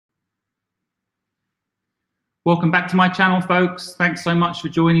Welcome back to my channel, folks. Thanks so much for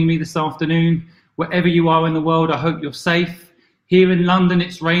joining me this afternoon. Wherever you are in the world, I hope you're safe. Here in London,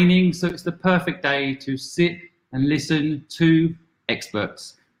 it's raining, so it's the perfect day to sit and listen to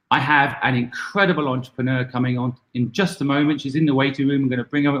experts. I have an incredible entrepreneur coming on in just a moment. She's in the waiting room. I'm going to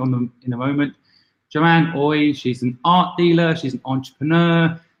bring her on in a moment. Joanne Oy, she's an art dealer, she's an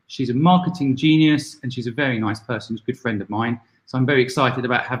entrepreneur, she's a marketing genius, and she's a very nice person. She's a good friend of mine. So I'm very excited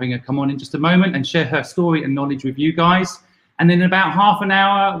about having her come on in just a moment and share her story and knowledge with you guys. And then in about half an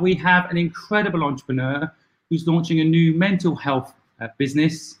hour, we have an incredible entrepreneur who's launching a new mental health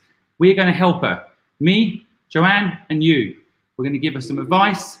business. We're going to help her, me, Joanne, and you. We're going to give her some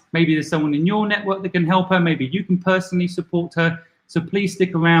advice. Maybe there's someone in your network that can help her. Maybe you can personally support her. So please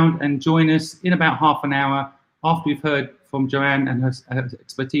stick around and join us in about half an hour after we've heard from Joanne and her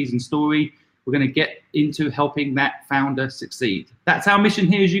expertise and story. We're going to get into helping that founder succeed. That's our mission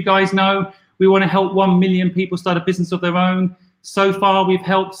here, as you guys know. We want to help 1 million people start a business of their own. So far, we've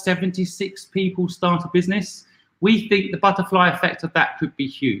helped 76 people start a business. We think the butterfly effect of that could be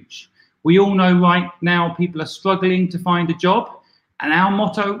huge. We all know right now people are struggling to find a job, and our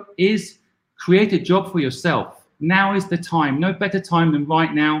motto is create a job for yourself. Now is the time, no better time than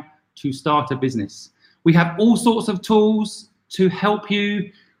right now to start a business. We have all sorts of tools to help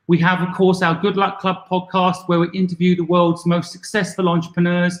you. We have, of course, our Good Luck Club podcast where we interview the world's most successful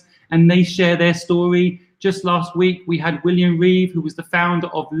entrepreneurs and they share their story. Just last week, we had William Reeve, who was the founder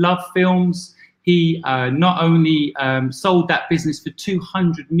of Love Films. He not only sold that business for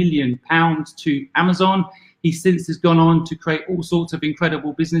 £200 million to Amazon, he since has gone on to create all sorts of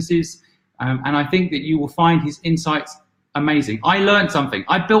incredible businesses. And I think that you will find his insights amazing. I learned something.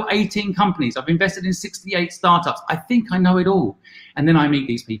 I built 18 companies. I've invested in 68 startups. I think I know it all. And then I meet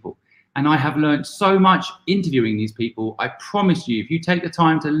these people. And I have learned so much interviewing these people. I promise you, if you take the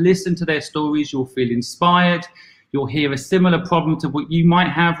time to listen to their stories, you'll feel inspired. You'll hear a similar problem to what you might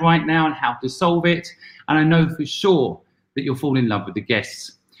have right now and how to solve it. And I know for sure that you'll fall in love with the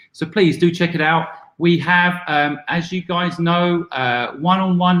guests. So please do check it out. We have, as you guys know,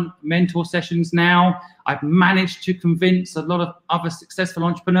 one-on-one mentor sessions now. I've managed to convince a lot of other successful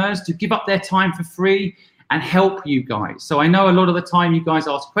entrepreneurs to give up their time for free and help you guys. So I know a lot of the time you guys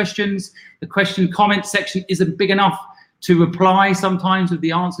ask questions. The question comment section isn't big enough to reply sometimes with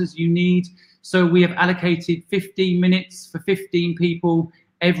the answers you need. So we have allocated 15 minutes for 15 people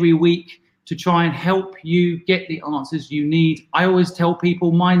every week to try and help you get the answers you need. I always tell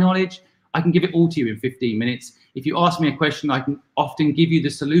people my knowledge, I can give it all to you in 15 minutes. If you ask me a question, I can often give you the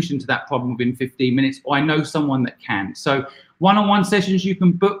solution to that problem within 15 minutes, or I know someone that can. So one-on-one sessions you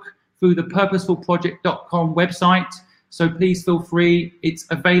can book through the purposefulproject.com website. So please feel free. It's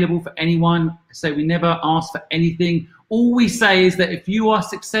available for anyone. So we never ask for anything. All we say is that if you are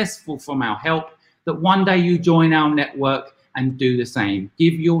successful from our help, that one day you join our network and do the same.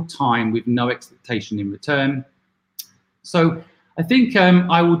 Give your time with no expectation in return. So I think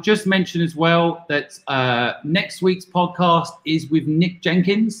I will just mention as well that next week's podcast is with Nick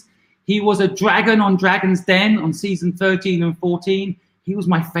Jenkins. He was a dragon on Dragon's Den on season 13 and 14. He was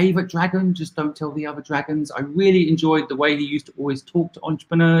my favorite dragon. Just don't tell the other dragons. I really enjoyed the way he used to always talk to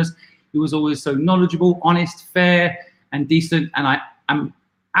entrepreneurs. He was always so knowledgeable, honest, fair, and decent. And I am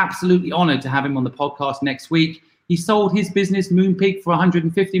absolutely honored to have him on the podcast next week. He sold his business, Moonpig, for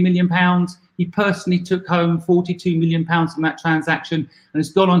 £150 million. He personally took home £42 million from that transaction and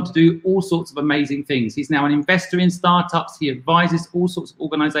has gone on to do all sorts of amazing things. He's now an investor in startups. He advises all sorts of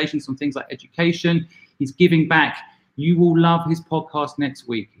organizations on things like education. He's giving back. You will love his podcast next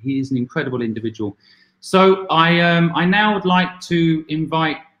week. He is an incredible individual. So I now would like to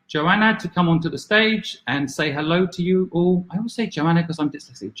invite Joanna to come onto the stage and say hello to you all. I always say Joanna because I'm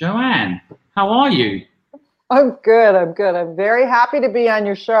dyslexic. Joanne, how are you? I'm good. I'm good. I'm very happy to be on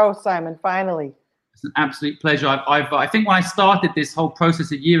your show, Simon, finally. It's an absolute pleasure. I think when I started this whole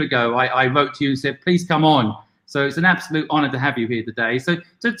process a year ago, I wrote to you and said, please come on. So it's an absolute honor to have you here today. So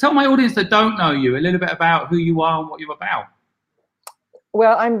tell my audience that don't know you a little bit about who you are and what you're about.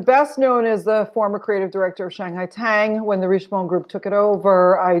 Well, I'm best known as the former creative director of Shanghai Tang. When the Richemont Group took it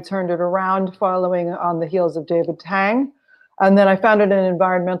over, I turned it around following on the heels of David Tang. And then I founded an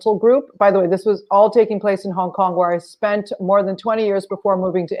environmental group. By the way, this was all taking place in Hong Kong, where I spent more than 20 years before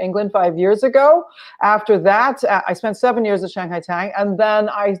moving to England 5 years ago. After that, I spent 7 years at Shanghai Tang. And then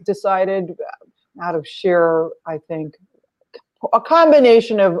I decided, out of sheer, I think, a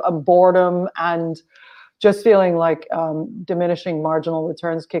combination of boredom and just feeling like diminishing marginal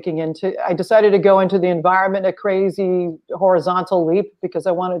returns kicking into, I decided to go into the environment, a crazy horizontal leap, because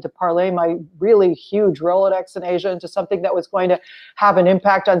I wanted to parlay my really huge Rolodex in Asia into something that was going to have an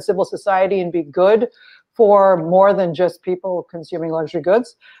impact on civil society and be good for more than just people consuming luxury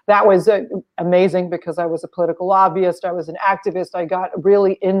goods. That was amazing because I was a political lobbyist, I was an activist, I got a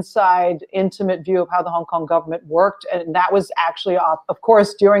really inside, intimate view of how the Hong Kong government worked, and that was actually, of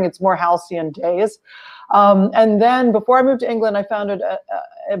course, during its more halcyon days. And then before I moved to England, I founded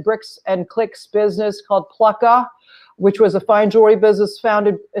a bricks and clicks business called Plukka, which was a fine jewelry business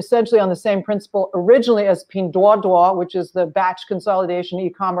founded essentially on the same principle originally as Pinduoduo, which is the batch consolidation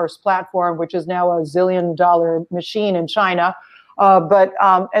e-commerce platform, which is now a $1 zillion machine in China. But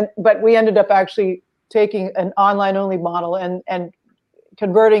we ended up actually taking an online-only model and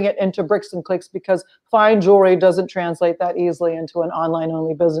converting it into bricks and clicks because fine jewelry doesn't translate that easily into an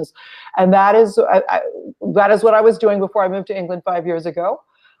online-only business. And that is what I was doing before I moved to England 5 years ago.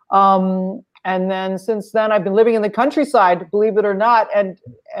 And then since then, I've been living in the countryside, believe it or not. And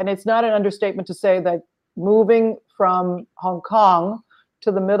it's not an understatement to say that moving from Hong Kong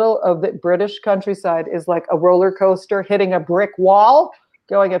to the middle of the British countryside is like a roller coaster hitting a brick wall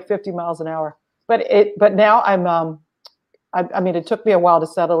going at 50 miles an hour. But now I mean, it took me a while to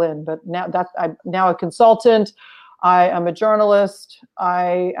settle in, but now that I'm now a consultant, I am a journalist,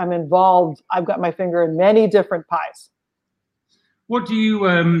 I am involved. I've got my finger in many different pies. What do you,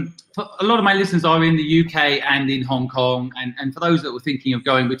 a lot of my listeners are in the UK and in Hong Kong, and for those that were thinking of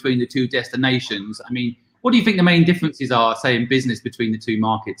going between the two destinations, I mean, what do you think the main differences are, say, in business between the two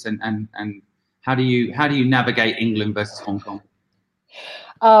markets, and how do you navigate England versus Hong Kong?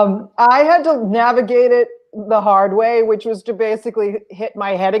 I had to navigate it the hard way, which was to basically hit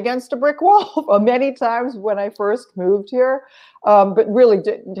my head against a brick wall many times when I first moved here. But really,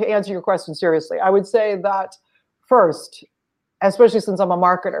 to answer your question seriously, I would say that first, especially since I'm a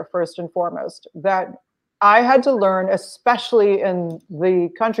marketer, first and foremost, that I had to learn, especially in the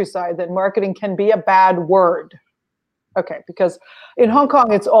countryside, that marketing can be a bad word. Okay, because in Hong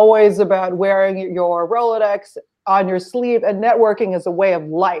Kong, it's always about wearing your Rolodex on your sleeve, and networking is a way of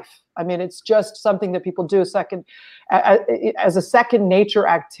life. I mean, it's just something that people do as a second nature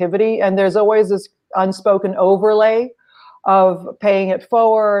activity, and there's always this unspoken overlay of paying it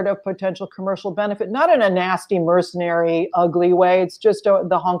forward, of potential commercial benefit, not in a nasty, mercenary, ugly way. It's just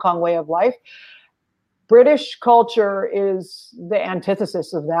the Hong Kong way of life. British culture is the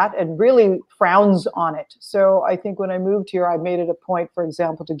antithesis of that and really frowns on it. So I think when I moved here, I made it a point, for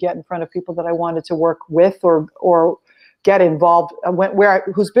example, to get in front of people that I wanted to work with or get involved,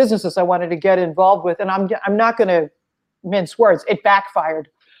 whose businesses I wanted to get involved with. And I'm not going to mince words. It backfired.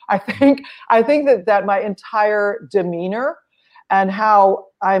 I think that my entire demeanor and how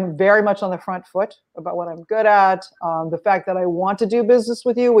I'm very much on the front foot about what I'm good at, the fact that I want to do business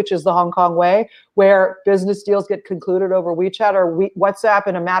with you, which is the Hong Kong way, where business deals get concluded over WeChat or WhatsApp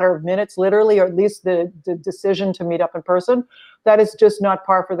in a matter of minutes, literally, or at least the decision to meet up in person. That is just not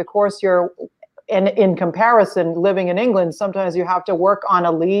par for the course here. And in comparison, living in England, sometimes you have to work on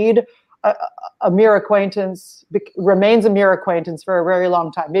a lead. A mere acquaintance remains a mere acquaintance for a very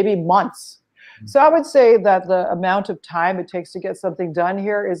long time, maybe months. So I would say that the amount of time it takes to get something done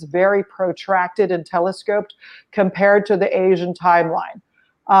here is very protracted and telescoped compared to the Asian timeline.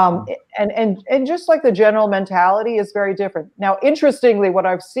 And just like the general mentality is very different. Now, interestingly, what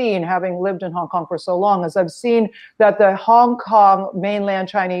I've seen, having lived in Hong Kong for so long, is I've seen that the Hong Kong mainland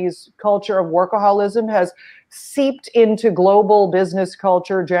Chinese culture of workaholism has seeped into global business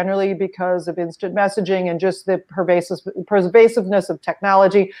culture generally because of instant messaging and just the pervasiveness of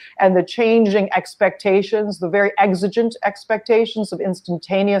technology and the changing expectations, the very exigent expectations of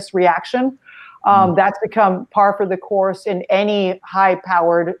instantaneous reaction. That's become par for the course in any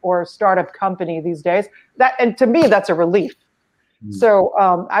high-powered or startup company these days. And to me, that's a relief. So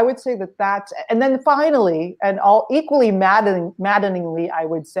I would say that, and then finally, and all equally maddeningly, I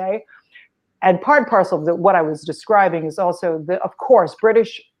would say, and part and parcel of what I was describing is also, of course,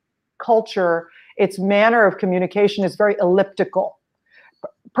 British culture, its manner of communication is very elliptical,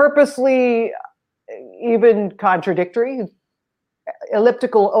 purposely even contradictory,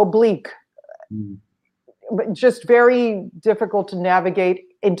 elliptical, oblique, but just very difficult to navigate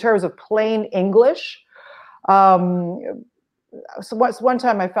in terms of plain English. So one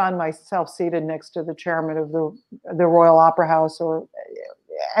time I found myself seated next to the chairman of the Royal Opera House,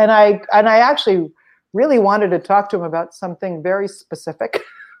 and I actually really wanted to talk to him about something very specific.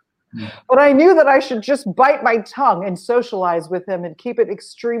 But I knew that I should just bite my tongue and socialize with him and keep it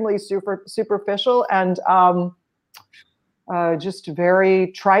extremely superficial and just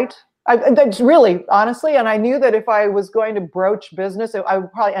very trite. That's really, honestly, and I knew that if I was going to broach business, I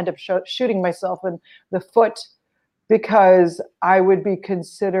would probably end up shooting myself in the foot because I would be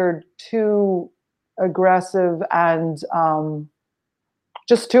considered too aggressive and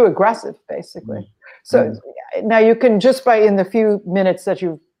just too aggressive, basically. So now you can, just by in the few minutes that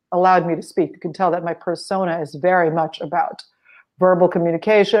you've allowed me to speak, you can tell that my persona is very much about verbal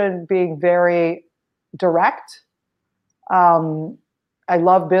communication, being very direct. I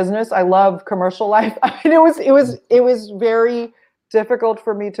love business. I love commercial life. I mean, it was very difficult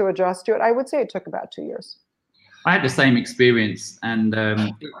for me to adjust to it. I would say it took about 2 years. I had the same experience, and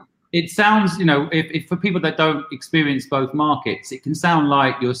it sounds, if for people that don't experience both markets, it can sound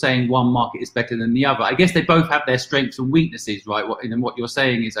like you're saying one market is better than the other. I guess they both have their strengths and weaknesses, right? And what you're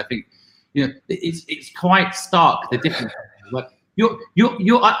saying is, I think, it's quite stark, the difference. Like you're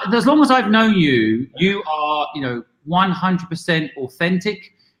as long as I've known you, you are 100%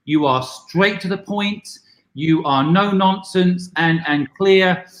 authentic. You are straight to the point. You are no nonsense and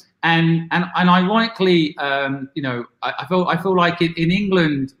clear. And ironically, I feel like in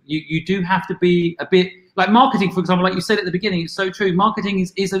England, you do have to be a bit like marketing, for example, like you said at the beginning. It's so true. Marketing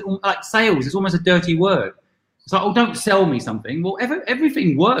is like sales. It's almost a dirty word. It's like, oh, don't sell me something. Well,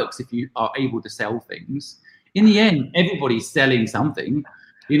 everything works if you are able to sell things. In the end, everybody's selling something.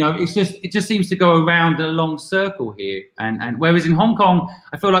 It just seems to go around in a long circle here. And whereas in Hong Kong,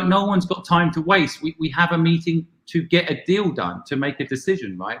 I feel like no one's got time to waste. We have a meeting to get a deal done, to make a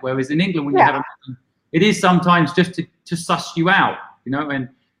decision, right? Whereas in England, when you have a meeting, it is sometimes just to suss you out, and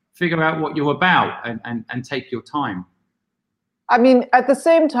figure out what you're about and take your time. I mean, at the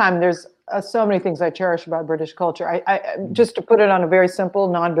same time, there's so many things I cherish about British culture. I just to put it on a very simple,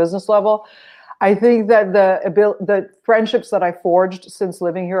 non-business level, I think that the friendships that I forged since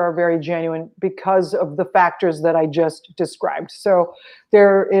living here are very genuine because of the factors that I just described. So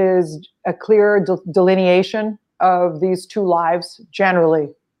there is a clear delineation of these two lives, generally,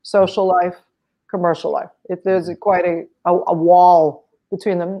 social life, commercial life. There's quite a wall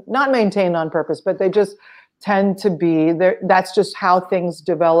between them, not maintained on purpose, but they just tend to be there. That's just how things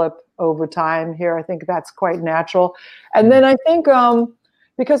develop over time here. I think that's quite natural. And then I think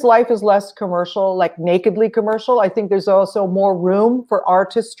because life is less commercial, like nakedly commercial, I think there's also more room for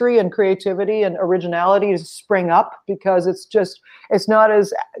artistry and creativity and originality to spring up, because it's not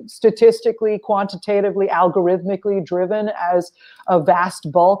as statistically, quantitatively, algorithmically driven as a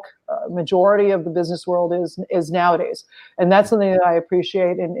vast bulk majority of the business world is nowadays. And that's something that I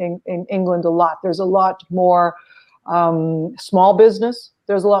appreciate in England a lot. There's a lot more small business.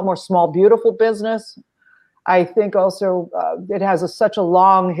 There's a lot more small, beautiful business. I think also it has such a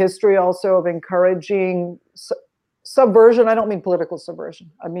long history also of encouraging subversion. I don't mean political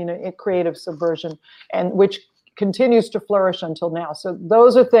subversion. I mean a creative subversion, and which continues to flourish until now. So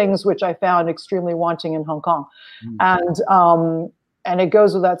those are things which I found extremely wanting in Hong Kong. And it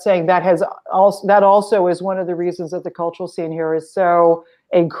goes without saying that also is one of the reasons that the cultural scene here is so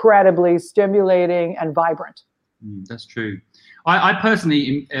incredibly stimulating and vibrant. That's true. I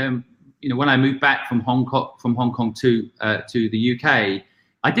personally, when I moved back from Hong Kong to the UK,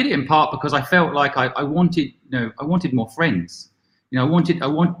 I did it in part because I felt like I wanted more friends.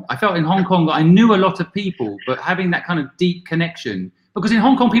 I felt in Hong Kong that I knew a lot of people, but having that kind of deep connection. Because in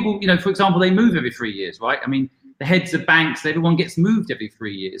Hong Kong, people, for example, they move every 3 years, right? I mean, the heads of banks, everyone gets moved every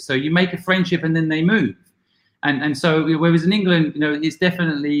 3 years. So you make a friendship and then they move. And so, whereas in England, it's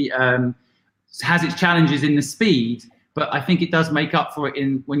definitely has its challenges in the speed. But I think it does make up for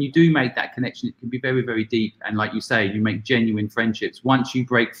it when you do make that connection. It can be very, very deep. And like you say, you make genuine friendships once you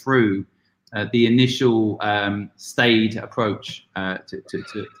break through the initial staid approach to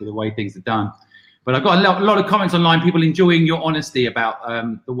the way things are done. But I've got a lot of comments online, people enjoying your honesty about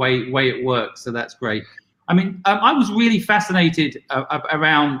the way it works. So that's great. I mean, I was really fascinated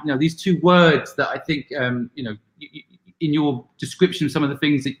around these two words that I think, in your description of some of the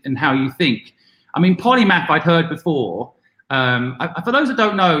things and how you think. I mean, polymath I'd heard before. For those that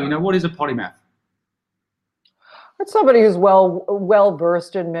don't know, what is a polymath? It's somebody who's well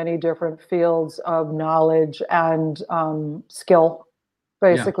versed in many different fields of knowledge and skill,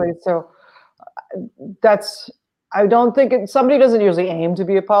 basically. Yeah. So I don't think somebody doesn't usually aim to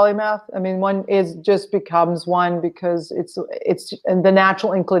be a polymath. I mean, one just becomes one because it's the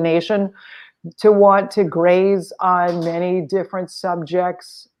natural inclination to want to graze on many different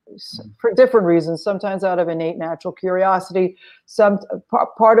subjects for different reasons, sometimes out of innate natural curiosity, some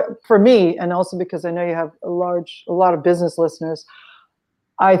for me, and also because I know you have a lot of business listeners,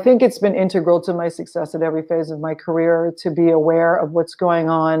 I think it's been integral to my success at every phase of my career to be aware of what's going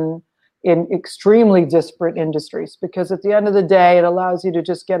on in extremely disparate industries, because at the end of the day, it allows you to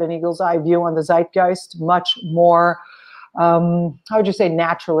just get an eagle's eye view on the zeitgeist much more, how would you say,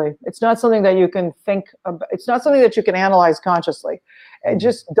 naturally. It's not something that you can think about. It's not something that you can analyze consciously. It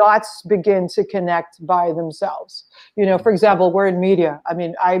just dots begin to connect by themselves. For example, we're in media. I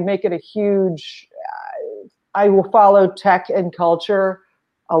mean, I make it a huge I will follow tech and culture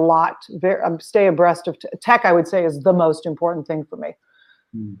a lot. Stay abreast of tech. I would say is the most important thing for me,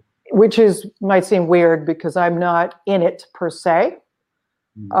 which might seem weird because I'm not in it per se.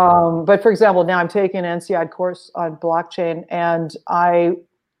 But for example, now I'm taking an NCI course on blockchain, and I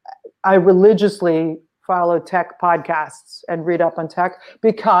religiously follow tech podcasts and read up on tech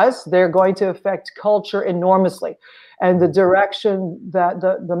because they're going to affect culture enormously, and the direction that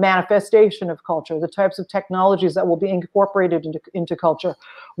the manifestation of culture, the types of technologies that will be incorporated into culture,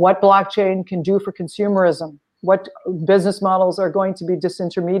 what blockchain can do for consumerism, what business models are going to be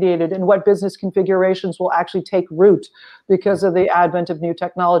disintermediated, and what business configurations will actually take root because of the advent of new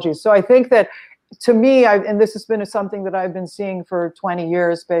technologies. So I think that, to me, and this has been something that I've been seeing for 20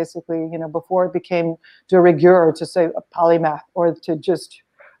 years, basically, before it became de rigueur to say a polymath, or to just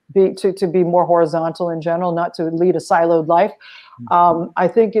to be more horizontal in general, not to lead a siloed life. I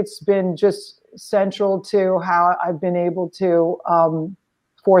think it's been just central to how I've been able to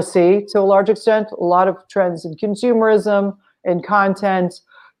foresee, to a large extent, a lot of trends in consumerism, in content,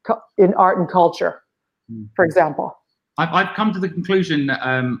 in art and culture, for example. I've come to the conclusion that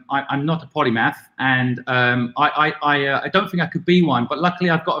I'm not a polymath, and I don't think I could be one, but luckily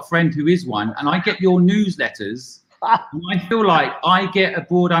I've got a friend who is one, and I get your newsletters, and I feel like I get a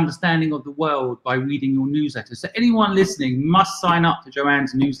broad understanding of the world by reading your newsletter. So anyone listening must sign up to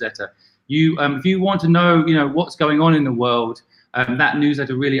Joanne's newsletter. If you want to know, what's going on in the world, that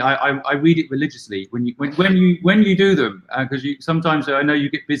newsletter really, I read it religiously when you do them, because sometimes I know you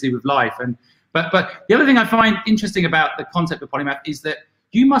get busy with life. But the other thing I find interesting about the concept of polymath is that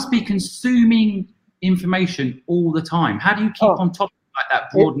you must be consuming information all the time. How do you keep on top of that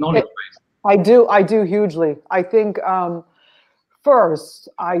broad knowledge base? I do hugely. I think first,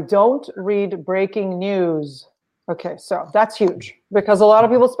 I don't read breaking news. Okay, so that's huge because a lot of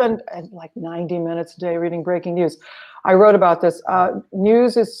people spend like 90 minutes a day reading breaking news. I wrote about this. The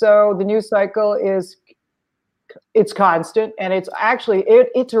news cycle it's constant, and it's actually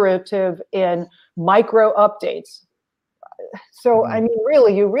iterative in micro updates. So, I mean,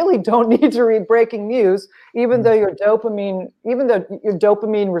 really, you really don't need to read breaking news, even though your dopamine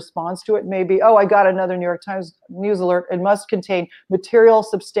response to it may be, oh, I got another New York Times news alert. It must contain material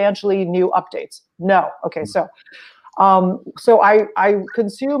substantially new updates. No. Okay. So I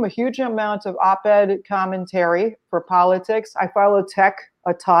consume a huge amount of op-ed commentary for politics. I follow tech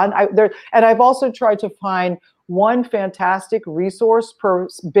a ton. And I've also tried to find one fantastic resource per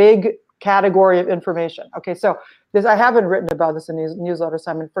big category of information. Okay, so I haven't written about this in these newsletter,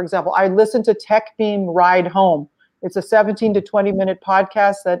 Simon. For example, I listen to TechBeam Ride Home. It's a 17 to 20 minute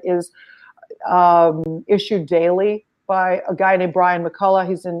podcast that is issued daily by a guy named Brian McCullough.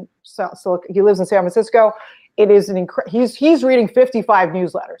 He lives in San Francisco. It is he's reading 55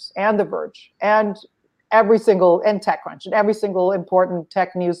 newsletters and The Verge and and TechCrunch and every single important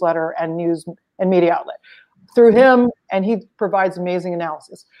tech newsletter and news and media outlet through him, and he provides amazing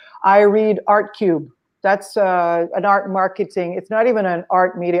analysis. I read ArtCube. That's an art marketing. It's not even an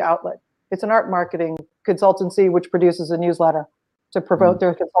art media outlet. It's an art marketing consultancy which produces a newsletter to promote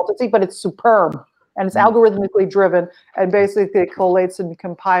their consultancy, but it's superb. And it's algorithmically driven, and basically collates and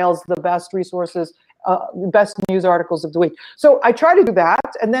compiles the best resources, best news articles of the week. So I try to do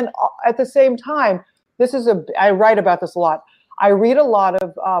that. And then at the same time, I write about this a lot. I read a lot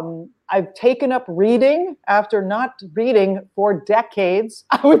of, I've taken up reading after not reading for decades,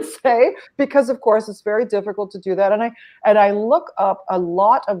 I would say, because of course it's very difficult to do that. And I look up a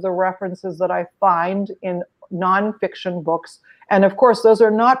lot of the references that I find in nonfiction books. And of course, those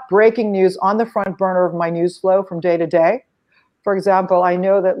are not breaking news on the front burner of my news flow from day to day. For example, I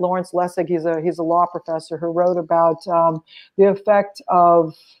know that Lawrence Lessig, he's a law professor who wrote about the effect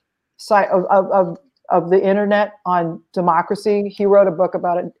of the internet on democracy. He wrote a book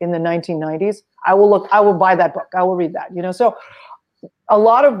about it in the 1990s. I will buy that book. I will read that. So a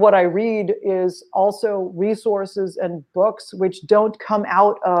lot of what I read is also resources and books which don't come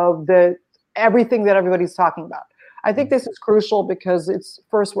out of everything that everybody's talking about. I think this is crucial because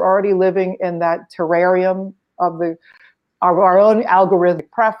we're already living in that terrarium of our own algorithmic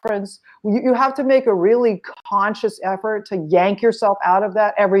preference. You have to make a really conscious effort to yank yourself out of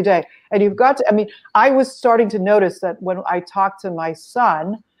that every day. And you've got to, I was starting to notice that when I talked to my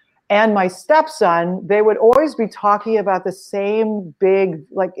son and my stepson, they would always be talking about the same big,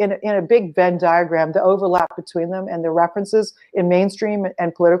 like in a big Venn diagram, the overlap between them and the references in mainstream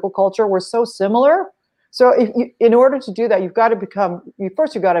and political culture were so similar. So in order to do that, you've got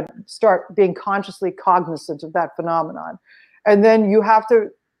to start being consciously cognizant of that phenomenon. And then you have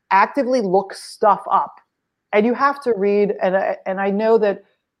to actively look stuff up. And you have to read, and I know that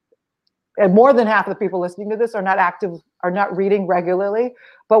and more than half of the people listening to this are not reading regularly.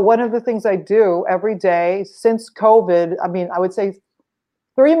 But one of the things I do every day since COVID, I mean, I would say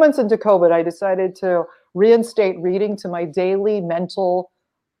 3 months into COVID, I decided to reinstate reading to my daily mental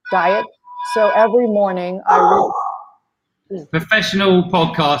diet. So every morning I read. Professional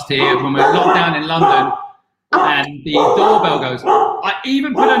podcast here when we're locked down in London and the doorbell goes. I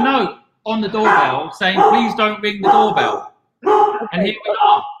even put a note on the doorbell saying, please don't ring the doorbell. And here we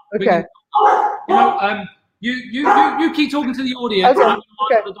are. Okay. You know, you keep talking to the audience.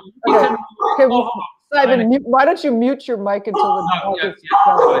 Okay. Well, Simon, why don't you mute your mic until the okay.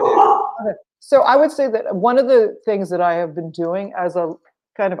 So I would say that one of the things that I have been doing as a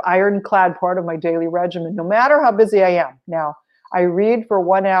kind of ironclad part of my daily regimen, no matter how busy I am now, I read for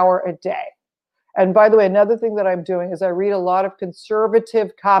 1 hour a day. And by the way, another thing that I'm doing is I read a lot of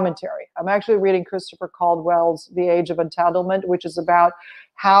conservative commentary. I'm actually reading Christopher Caldwell's The Age of Entitlement, which is about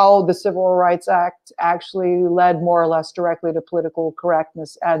how the Civil Rights Act actually led more or less directly to political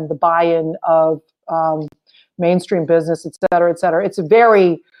correctness and the buy-in of mainstream business, et cetera, et cetera. It's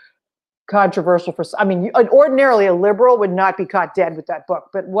very controversial I mean, ordinarily a liberal would not be caught dead with that book.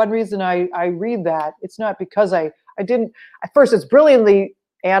 But one reason I read that, it's not because I didn't, at first it's brilliantly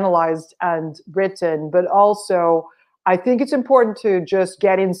analyzed and written, but also I think it's important to just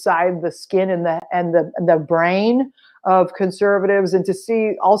get inside the skin and the brain of conservatives, and to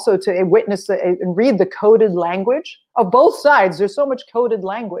see also to witness and read the coded language of both sides. There's so much coded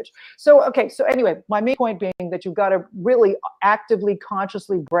language. So anyway, my main point being that you've got to really actively,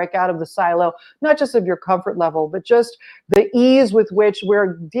 consciously break out of the silo, not just of your comfort level, but just the ease with which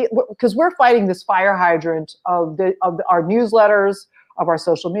because we're fighting this fire hydrant of our newsletters, of our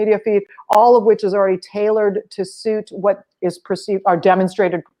social media feed, all of which is already tailored to suit what is perceived, our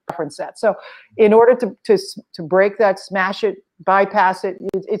demonstrated preference set. So in order to break that, smash it, bypass it,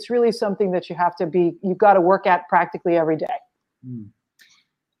 it's really something that you've got to work at practically every day.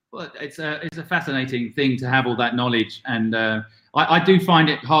 Well, it's a fascinating thing to have all that knowledge. And I do find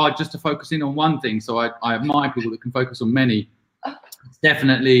it hard just to focus in on one thing. So I admire people that can focus on many. It's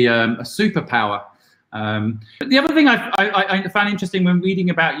definitely a superpower. But the other thing I found interesting when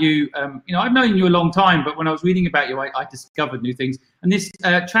reading about you, you know, I've known you a long time, but when I was reading about you, I discovered new things. And this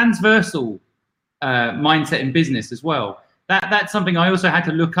transversal mindset in business as well. That's something I also had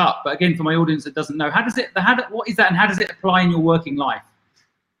to look up. But again, for my audience that doesn't know, what is that, and how does it apply in your working life?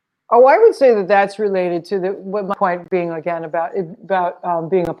 Oh, I would say that that's related to what my point being again about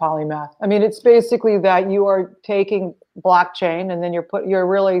being a polymath. I mean, it's basically that you are taking blockchain and then you're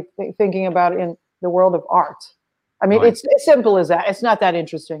really thinking about it in the world of art. I mean, It's as simple as that. It's not that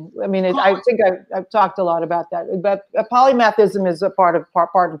interesting. I mean, I think I've talked a lot about that. But polymathism is a part and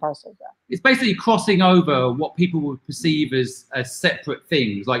parcel of that. It's basically crossing over what people would perceive as separate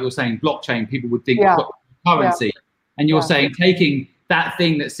things. Like you're saying, blockchain, people would think currency. Yeah. And you're saying taking that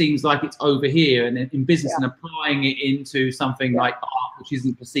thing that seems like it's over here and in business and applying it into something like art, which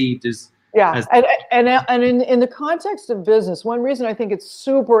isn't perceived as... Yeah, and in the context of business, one reason I think it's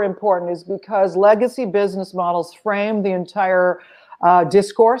super important is because legacy business models frame the entire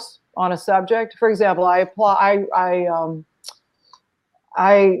discourse on a subject. For example, I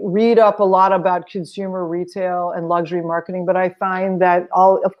read up a lot about consumer retail and luxury marketing, but I find that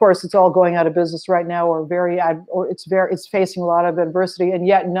of course, it's all going out of business right now, or it's facing a lot of adversity, and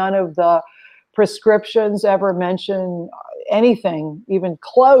yet none of the prescriptions ever mention anything even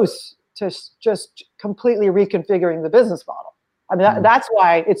close to just completely reconfiguring the business model. I mean, that's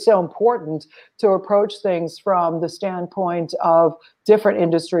why it's so important to approach things from the standpoint of different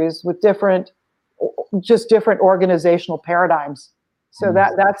industries with different organizational paradigms. So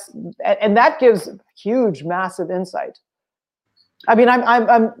that gives huge, massive insight. I mean, I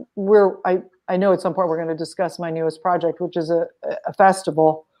know at some point we're going to discuss my newest project, which is a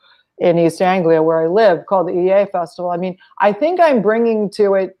festival in East Anglia where I live called the EA Festival. I mean, I think I'm bringing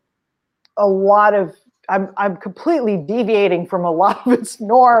to it a lot of, I'm completely deviating from a lot of its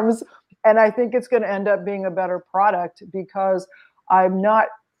norms, and I think it's going to end up being a better product because I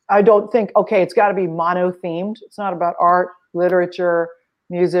don't think, okay, it's got to be mono-themed. It's not about art, literature,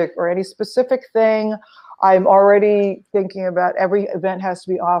 music, or any specific thing. I'm already thinking about every event has to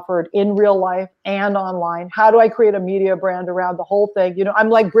be offered in real life and online. How do I create a media brand around the whole thing? You know, I'm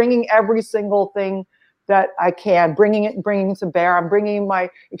like bringing every single thing that I can, bringing it to bear. I'm bringing my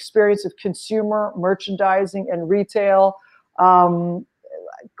experience of consumer merchandising and retail,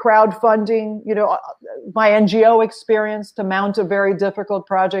 crowdfunding, you know, my NGO experience to mount a very difficult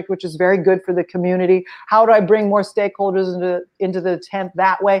project, which is very good for the community. How do I bring more stakeholders into the tent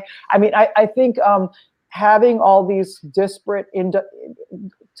that way? I mean, I think having all these disparate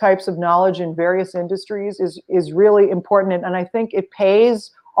types of knowledge in various industries is really important. And I think it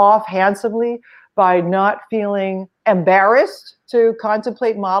pays off handsomely by not feeling embarrassed to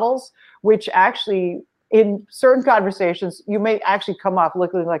contemplate models, which actually in certain conversations, you may actually come off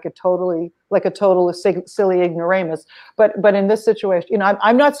looking like a total silly ignoramus. But in this situation,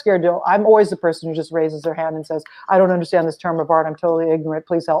 I'm not scared to. I'm always the person who just raises their hand and says, "I don't understand this term of art. I'm totally ignorant.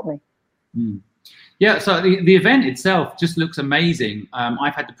 Please help me." Mm. Yeah. So the event itself just looks amazing.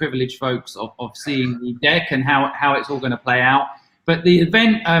 I've had the privilege, folks, of seeing the deck and how it's all going to play out. But the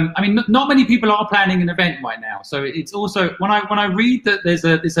event, I mean, not many people are planning an event right now. So it's also when I read that there's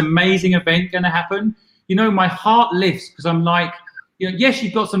this amazing event going to happen. My heart lifts because I'm like, yes,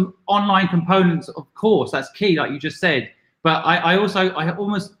 you've got some online components, of course, that's key, like you just said. But I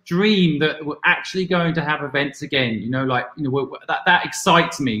almost dream that we're actually going to have events again. That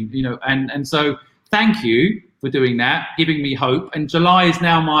excites me. And so thank you for doing that, giving me hope. And July is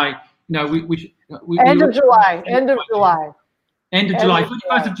now my, end of July. End of July,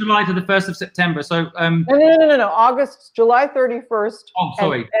 1st of July to the 1st of September. So no. August, July 31st. Oh,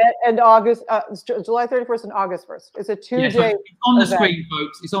 sorry. And August, July 31st and August 1st. It's a 2-day. So it's on the screen,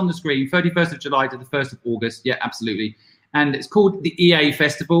 folks. It's on the screen. 31st of July to the 1st of August. Yeah, absolutely. And it's called the EA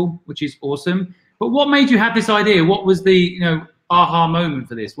Festival, which is awesome. But what made you have this idea? What was the aha moment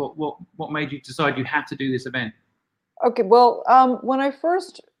for this? What made you decide you have to do this event? Okay, well, when I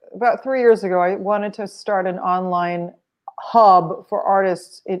first, about 3 years ago, I wanted to start an online hub for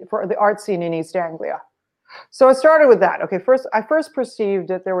artists for the art scene in East Anglia. So it started with that. Okay, I first perceived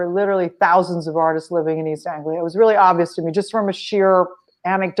that there were literally thousands of artists living in East Anglia. It was really obvious to me just from a sheer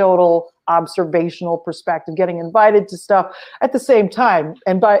anecdotal, observational perspective, getting invited to stuff at the same time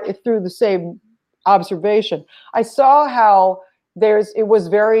and through the same observation. I saw how there's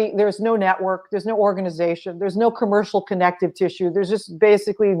no network, there's no organization, there's no commercial connective tissue, there's just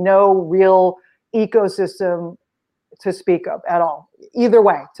basically no real ecosystem to speak of at all, either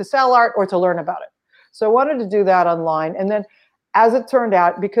way, to sell art or to learn about it. So I wanted to do that online. And then as it turned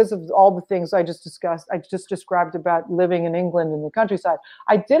out, because of all the things I just described about living in England in the countryside,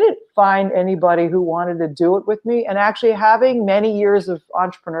 I didn't find anybody who wanted to do it with me. And actually having many years of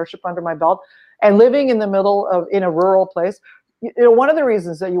entrepreneurship under my belt and living in the middle of, in a rural place, one of the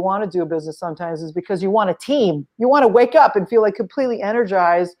reasons that you want to do a business sometimes is because you want a team. You want to wake up and feel like completely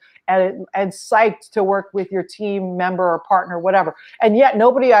energized and psyched to work with your team member or partner, whatever. And yet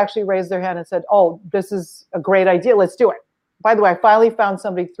nobody actually raised their hand and said, "Oh, this is a great idea. Let's do it." By the way, I finally found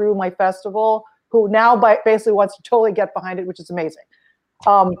somebody through my festival who now basically wants to totally get behind it, which is amazing.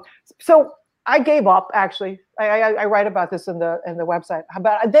 So I gave up, actually. I write about this in the website.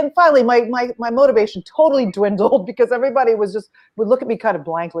 Then finally, my motivation totally dwindled because everybody would look at me kind of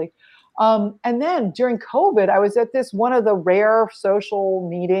blankly. And then during COVID, I was at one of the rare social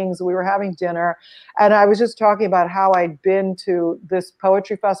meetings. We were having dinner, and I was just talking about how I'd been to this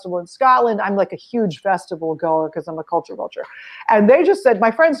poetry festival in Scotland. I'm like a huge festival goer because I'm a culture vulture. And they just said,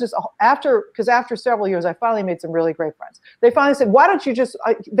 my friends after several years, I finally made some really great friends. They finally said, why don't you just,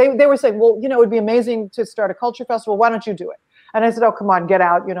 they were saying, well, it'd be amazing to start a culture festival. Why don't you do it? And I said, oh, come on, get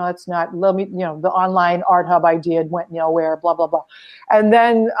out. It's not, let me, the online art hub idea went nowhere, blah, blah, blah. And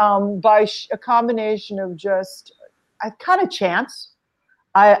then by a combination of just, I kind of chance,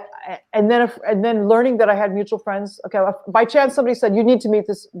 and then learning that I had mutual friends. Okay, by chance, somebody said, you need to meet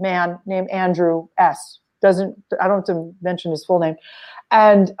this man named Andrew S. I don't have to mention his full name.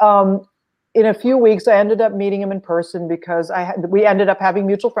 And in a few weeks, I ended up meeting him in person because we ended up having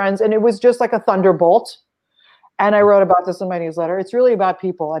mutual friends, and it was just like a thunderbolt. And I wrote about this in my newsletter. It's really about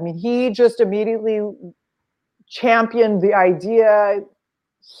people. I mean, he just immediately championed the idea,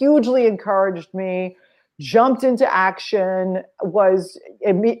 hugely encouraged me, jumped into action,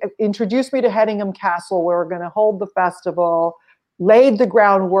 introduced me to Hedingham Castle, where we're going to hold the festival, laid the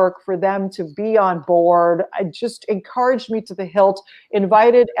groundwork for them to be on board. I just encouraged me to the hilt,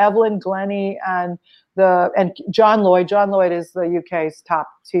 invited Evelyn Glennie and John Lloyd. John Lloyd is the UK's top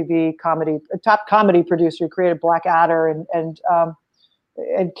comedy producer. He created Blackadder and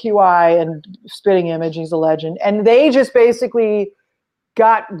QI and Spitting Image. He's a legend. And they just basically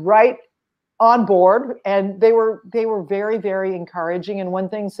got right on board, and they were very, very encouraging. And one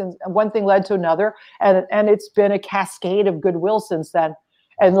thing led to another, and it's been a cascade of goodwill since then.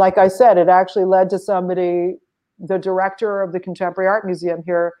 And like I said, it actually led to the director of the Contemporary Art Museum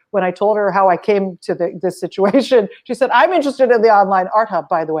here, when I told her how I came to this situation, she said, I'm interested in the online art hub,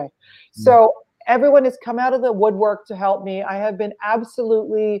 by the way. Mm-hmm. So everyone has come out of the woodwork to help me. I have been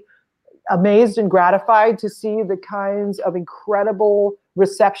absolutely amazed and gratified to see the kinds of incredible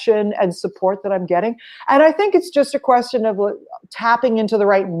reception and support that I'm getting. And I think it's just a question of tapping into the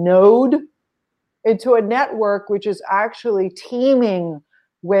right node, into a network which is actually teeming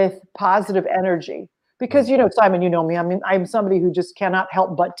with positive energy. Because, you know, Simon, you know me, I mean, I'm somebody who just cannot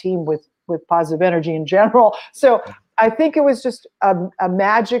help but team with positive energy in general. So I think it was just a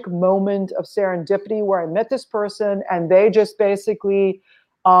magic moment of serendipity where I met this person and they just basically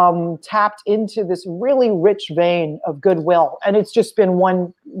tapped into this really rich vein of goodwill. And it's just been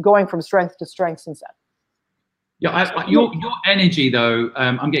one going from strength to strength since then. Yeah, your energy though,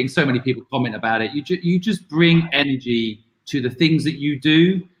 I'm getting so many people comment about it. You just bring energy to the things that you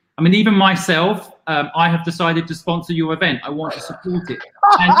do. I mean, even myself, I have decided to sponsor your event. I want to support it.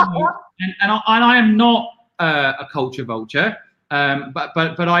 And I am not a culture vulture, but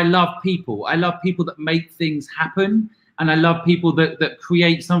I love people. I love people that make things happen, and I love people that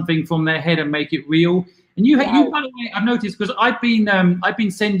create something from their head and make it real. And you by the way, I've noticed, because I've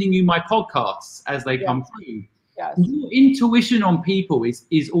been sending you my podcasts as they come through. Yes. Your intuition on people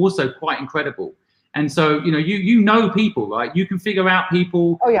is also quite incredible. And so, you know people, right? You can figure out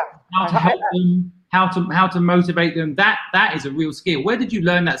people, how to help them, how to motivate them. That is a real skill. Where did you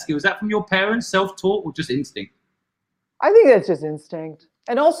learn that skill? Is that from your parents, self-taught, or just instinct? I think that's just instinct.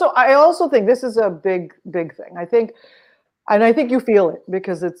 And I also think this is a big thing. I think you feel it,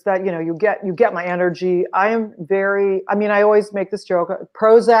 because it's that, you get my energy. I always make this joke,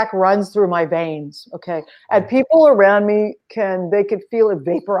 Prozac runs through my veins. Okay. And people around me they could feel it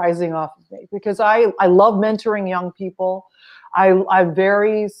vaporizing off of me, because I love mentoring young people. I'm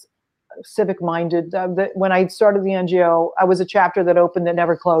very civic minded. When I started the NGO, I was a chapter that opened that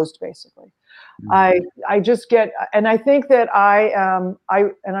never closed, basically. Mm-hmm. I just get, and I think that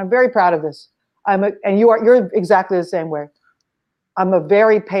and I'm very proud of this. And you're exactly the same way. I'm a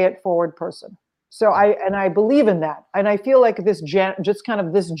very pay it forward person. So I believe in that. And I feel like this just kind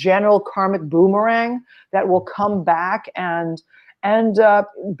of this general karmic boomerang that will come back and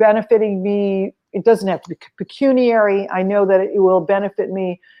benefiting me. It doesn't have to be pecuniary. I know that it will benefit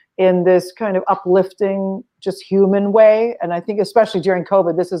me in this kind of uplifting, just human way. And I think especially during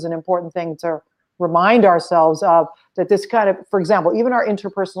COVID, this is an important thing to remind ourselves of, that this kind of, for example, even our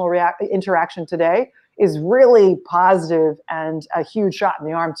interpersonal interaction today is really positive and a huge shot in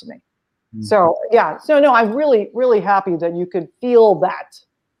the arm to me. Mm-hmm. So no, I'm really, really happy that you could feel that.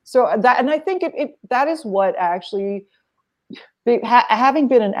 And I think that is what actually, having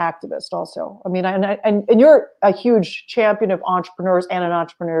been an activist also, I mean, and you're a huge champion of entrepreneurs and an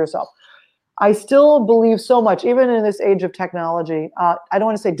entrepreneur yourself. I still believe so much, even in this age of technology, I don't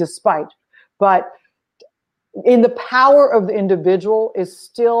want to say despite, but in the power of the individual is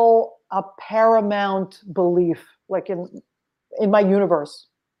still a paramount belief, like in my universe,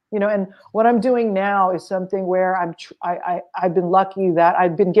 and what I'm doing now is something where I've been lucky that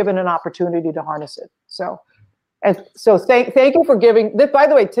I've been given an opportunity to harness it. So thank you for giving this. By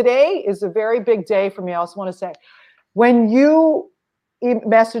the way, today is a very big day for me. I also want to say, when you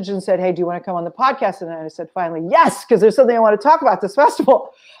messaged and said, "Hey, do you want to come on the podcast?" And I said, finally, yes, because there's something I want to talk about this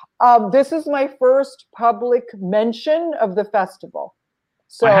festival. This is my first public mention of the festival.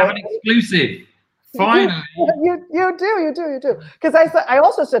 So I have an exclusive. Finally. You do. Because I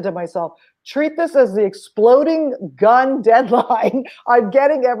also said to myself, treat this as the exploding gun deadline. I'm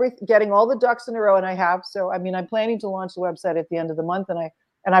getting all the ducks in a row, and I have. So, I mean, I'm planning to launch the website at the end of the month, and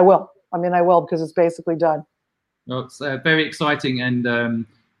I will. I mean, I will, because it's basically done. Well, it's very exciting, and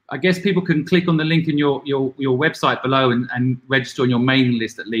I guess people can click on the link in your website below and register on your mailing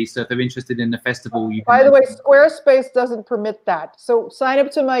list, at least. So if they're interested in the festival, you can. By the way, Squarespace doesn't permit that. So sign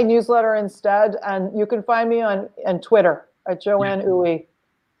up to my newsletter instead, and you can find me on Twitter at Joanne Uwe.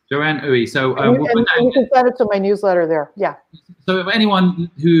 Joanne Uwe. So you can send it to my newsletter there. Yeah. So if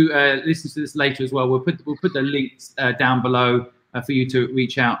anyone who listens to this later as well, we'll put the links down below for you to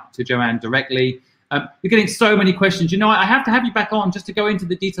reach out to Joanne directly. You're getting so many questions. I have to have you back on just to go into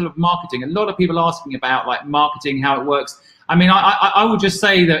the detail of marketing. A lot of people asking about like marketing, how it works. I mean, I would just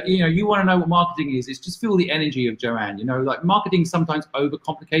say that, you want to know what marketing is. It's just feel the energy of Joanne. Like marketing is sometimes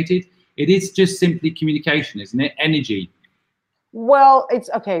overcomplicated. It is just simply communication, isn't it? Energy. Well, it's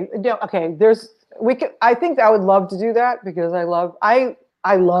okay. Okay. I think I would love to do that, because I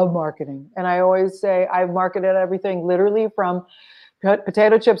love marketing. And I always say I've marketed everything literally from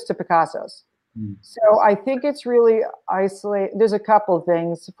potato chips to Picassos. So I think it's really isolated. There's a couple of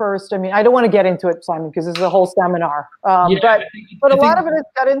things. First, I mean, I don't want to get into it, Simon, because this is a whole seminar. But a lot of it is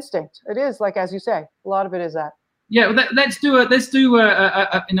gut instinct. It is, like, as you say, a lot of it is that. Yeah, well, let's do a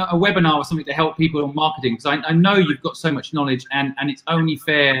webinar or something to help people on marketing, because I know you've got so much knowledge, and it's only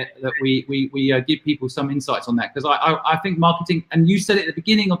fair that we give people some insights on that, because I think marketing, and you said it at the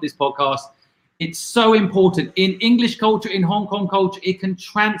beginning of this podcast, it's so important in English culture, in Hong Kong culture. It can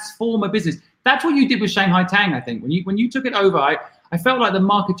transform a business. That's what you did with Shanghai Tang. I think when you took it over, I felt like the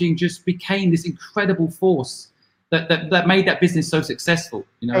marketing just became this incredible force that made that business so successful.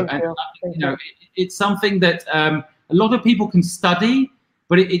 It's something that a lot of people can study,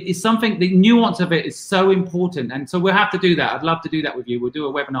 but it's something, the nuance of it is so important. And so we'll have to do that. I'd love to do that with you. We'll do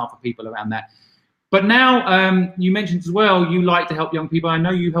a webinar for people around that. But now you mentioned as well, you like to help young people. I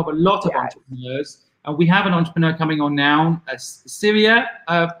know you help a lot of entrepreneurs. And we have an entrepreneur coming on now. Syria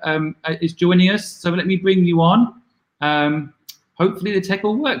is joining us. So let me bring you on. Hopefully the tech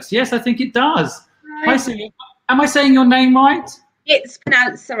all works. Yes, I think it does. Hi, Syria. Am I saying your name right? It's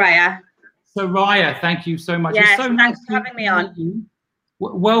pronounced Soraya. Soraya, thank you so much. Yes, so thanks nice for having me on.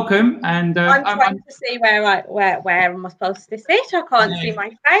 Welcome. And I'm trying to see where am I supposed to sit? I can't see my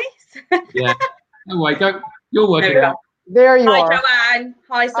face. Yeah. No way. Go. You're working out. There you are. Hi, Joanne.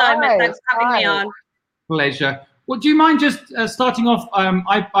 Hi, Simon. Hi. Thanks for having me on. Pleasure. Well, do you mind just starting off?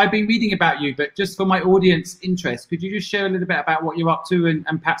 I've been reading about you, but just for my audience interest, could you just share a little bit about what you're up to and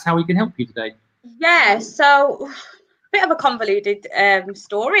perhaps how we can help you today? Yeah, so a bit of a convoluted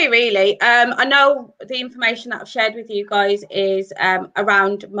story, really. I know the information that I've shared with you guys is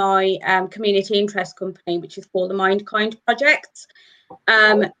around my community interest company, which is called the Mindkind Project.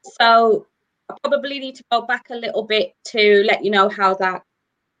 So I probably need to go back a little bit to let you know how that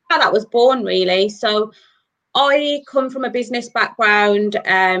was born, really. So I come from a business background,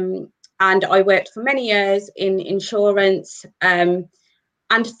 and I worked for many years in insurance.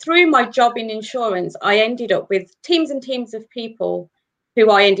 And through my job in insurance, I ended up with teams and teams of people who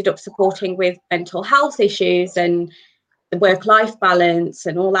I ended up supporting with mental health issues and the work-life balance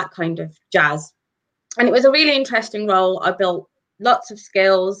and all that kind of jazz. And it was a really interesting role. I built lots of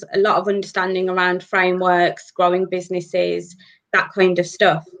skills, a lot of understanding around frameworks, growing businesses, that kind of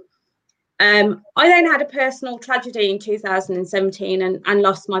stuff. I then had a personal tragedy in 2017 and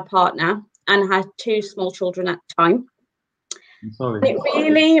lost my partner, and had 2 small children at the time. I'm sorry. It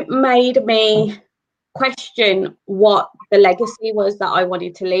really made me question what the legacy was that I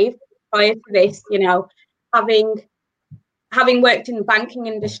wanted to leave. Prior to this, having worked in the banking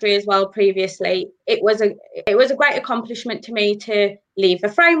industry as well previously, it was a great accomplishment to me to leave a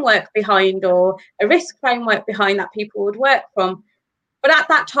framework behind, or a risk framework behind, that people would work from. But at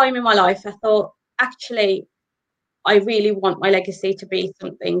that time in my life, I thought, actually, I really want my legacy to be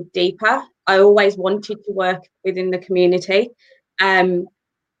something deeper. I always wanted to work within the community. I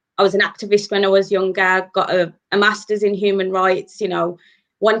was an activist when I was younger, got a master's in human rights,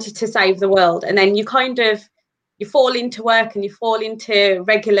 wanted to save the world. And then you fall into work, and you fall into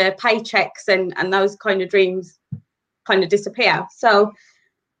regular paychecks, and those kind of dreams kind of disappear. So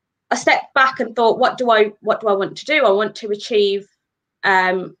I stepped back and thought, what do I want to do? I want to achieve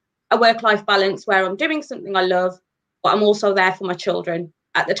a work-life balance where I'm doing something I love, but I'm also there for my children.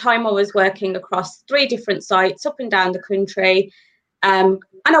 At the time, I was working across 3 different sites up and down the country, and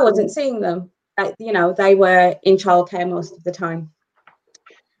I wasn't seeing them. They were in childcare most of the time.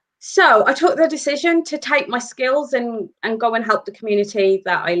 So I took the decision to take my skills and go and help the community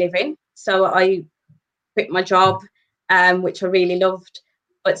that I live in. So I quit my job, which I really loved,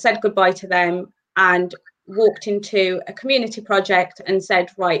 but said goodbye to them and walked into a community project and said,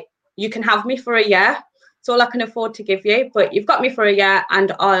 right, you can have me for a year. It's all I can afford to give you, but you've got me for a year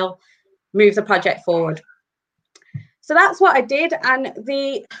and I'll move the project forward. So that's what I did. And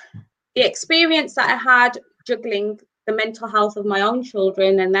the experience that I had juggling the mental health of my own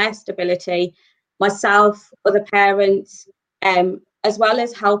children and their stability, myself, other parents, as well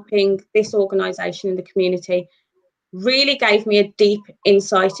as helping this organisation in the community, really gave me a deep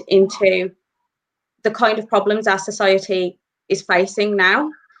insight into the kind of problems our society is facing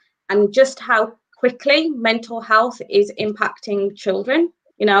now, and just how quickly mental health is impacting children.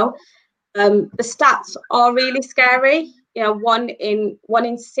 The stats are really scary. 1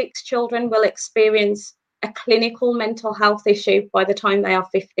 in 6 children will experience a clinical mental health issue by the time they are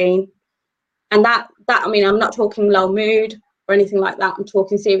 15. And that I'm not talking low mood or anything like that. I'm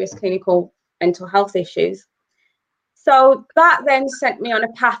talking serious clinical mental health issues. So that then sent me on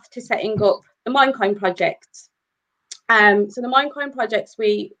a path to setting up the Mindkind Projects. So the Mindkind Projects,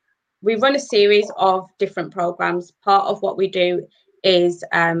 we run a series of different programs. Part of what we do is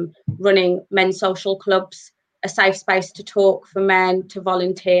running men's social clubs, a safe space to talk for men, to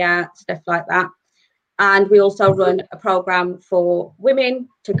volunteer, stuff like that. And we also run a program for women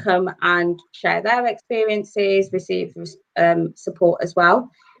to come and share their experiences, receive support as well.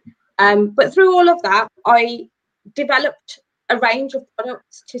 But through all of that, I developed a range of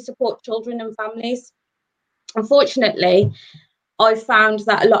products to support children and families. Unfortunately, I found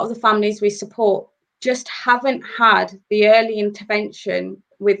that a lot of the families we support just haven't had the early intervention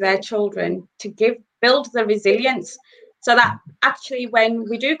with their children to build the resilience, so that actually when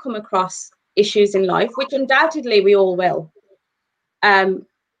we do come across issues in life, which undoubtedly we all will,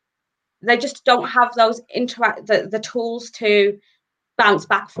 they just don't have those the tools to bounce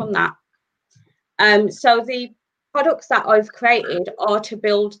back from that. So the products that I've created are to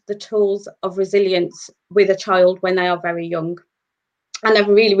build the tools of resilience with a child when they are very young, and they're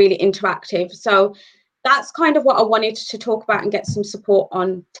really, really interactive. So that's kind of what I wanted to talk about and get some support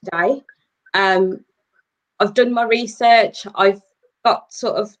on today. I've done my research. I've got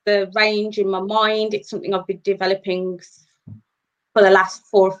sort of the range in my mind. It's something I've been developing for the last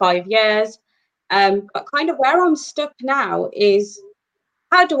 4 or 5 years. But kind of where I'm stuck now is,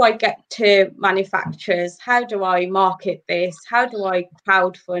 how do I get to manufacturers? How do I market this? How do I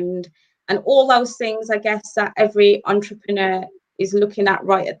crowdfund? And all those things, I guess, that every entrepreneur is looking at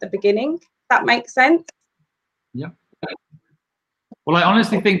right at the beginning. That makes sense? Yeah. Well, I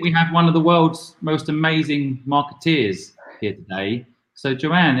honestly think we have one of the world's most amazing marketeers here today. So,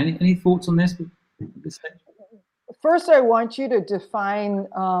 Joanne, any thoughts on this? First, I want you to define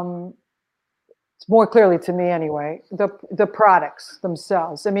more clearly to me anyway, the products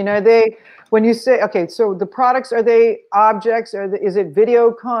themselves. I mean, are they, when you say, okay, so the products, are they objects? Is it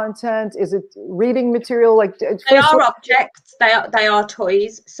video content? Is it reading material? Like, they are objects. They are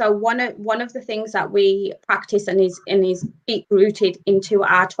toys. So one of the things that we practice and is deep rooted into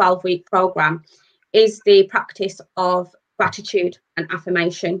our 12-week program is the practice of gratitude and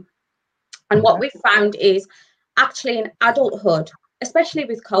affirmation. And what we've found is actually in adulthood, especially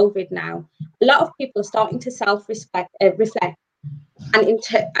with COVID now, a lot of people are starting to reflect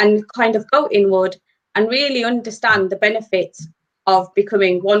and kind of go inward and really understand the benefits of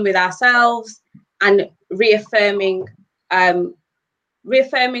becoming one with ourselves and reaffirming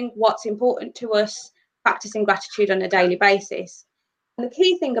what's important to us, practicing gratitude on a daily basis. And the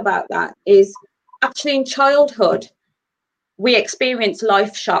key thing about that is actually in childhood, we experience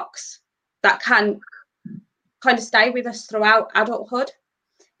life shocks that can kind of stay with us throughout adulthood.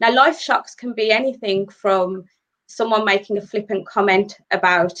 Now, life shocks can be anything from someone making a flippant comment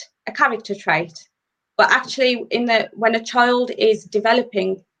about a character trait, but actually when a child is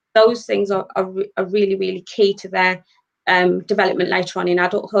developing, those things are really, really key to their development later on in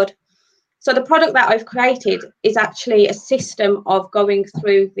adulthood. So the product that I've created is actually a system of going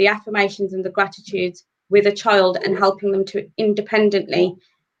through the affirmations and the gratitudes with a child and helping them to independently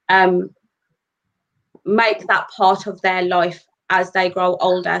make that part of their life as they grow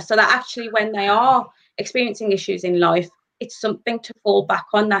older, so that actually when they are experiencing issues in life, it's something to fall back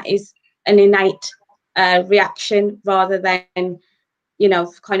on that is an innate reaction, rather than, you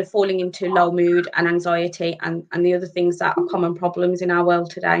know, kind of falling into low mood and anxiety and the other things that are common problems in our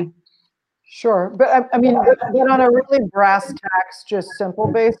world today. Sure, but I mean, but on a really brass tacks, just simple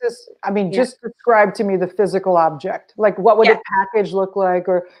basis, I mean, just describe to me the physical object. Like, what would a package look like,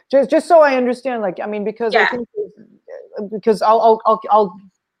 or just so I understand. Like, I mean, because I think, because I'll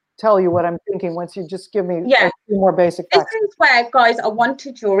tell you what I'm thinking once you just give me a few more basic facts. This is where, guys, I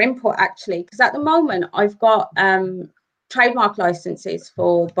wanted your input actually, because at the moment I've got trademark licenses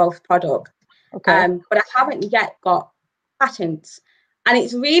for both products, but I haven't yet got patents. And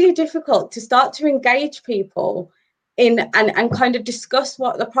it's really difficult to start to engage people in and kind of discuss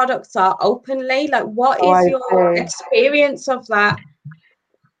what the products are openly. Like, what is your experience of that?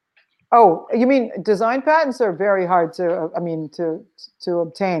 Oh, you mean design patents are very hard to, I mean, to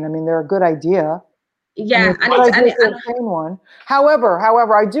obtain. I mean, they're a good idea. Yeah, and obtain one. However,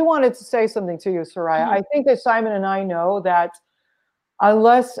 I do want to say something to you, Soraya. I think that Simon and I know that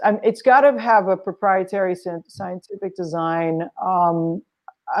unless it's got to have a proprietary scientific design.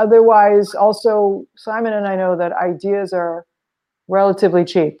 Otherwise, also Simon and I know that ideas are relatively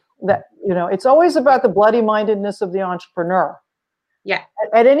cheap. That, you know, it's always about the bloody mindedness of the entrepreneur. Yeah.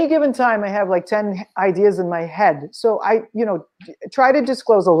 At any given time, I have like 10 ideas in my head. So I, you know, try to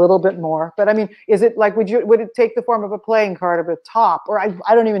disclose a little bit more. But I mean, is it like, would it take the form of a playing card, of a top, or I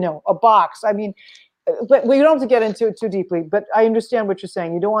don't even know, a box? I mean, but we don't have to get into it too deeply. But I understand what you're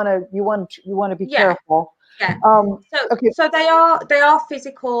saying. You don't want to. You want to be careful. Yeah. So they are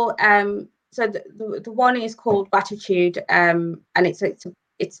physical. So the one is called Gratitude, and it's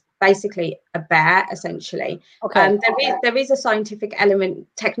it's basically a bear essentially. Okay. There is a scientific element,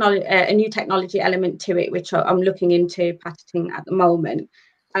 technology, a new technology element to it, which I'm looking into patenting at the moment.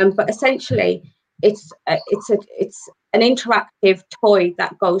 But essentially, it's an interactive toy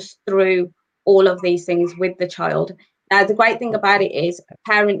that goes through all of these things with the child. Now, the great thing about it is a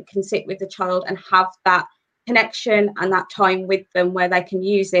parent can sit with the child and have that connection and that time with them where they can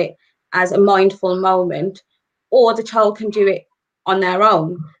use it as a mindful moment, or the child can do it on their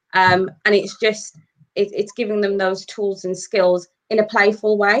own. And it's just, it's giving them those tools and skills in a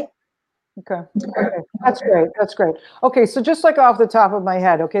playful way. Okay. That's great. That's great. Okay, so just like off the top of my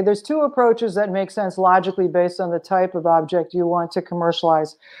head, okay, there's two approaches that make sense logically based on the type of object you want to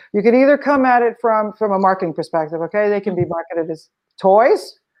commercialize. You can either come at it from a marketing perspective, okay? They can be marketed as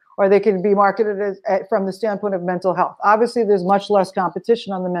toys, or they can be marketed as from the standpoint of mental health. Obviously, there's much less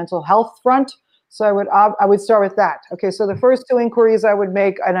competition on the mental health front, so I would start with that. Okay, so the first two inquiries I would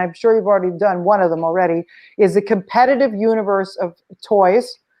make, and I'm sure you've already done one of them already, is the competitive universe of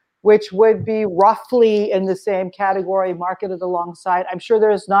toys, which would be roughly in the same category marketed alongside. I'm sure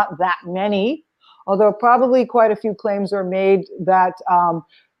there's not that many, although probably quite a few claims are made that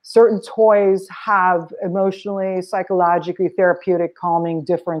certain toys have emotionally, psychologically, therapeutic, calming,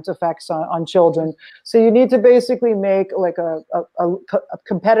 different effects on children. So you need to basically make like a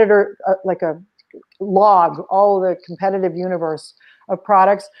competitor, like a log, all the competitive universe of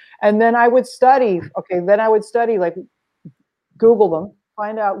products. And then I would study, like Google them,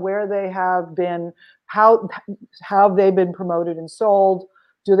 find out where they have been, how they've been promoted and sold.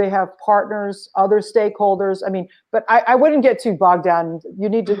 Do they have partners, other stakeholders? I mean, but I wouldn't get too bogged down. You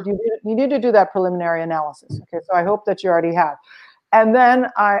need to do that preliminary analysis. Okay, so I hope that you already have. And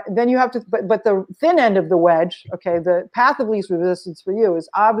then you have to, but the thin end of the wedge, okay, the path of least resistance for you is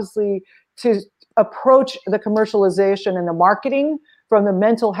obviously to approach the commercialization and the marketing from the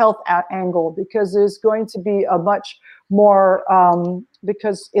mental health angle, because there's going to be a much more,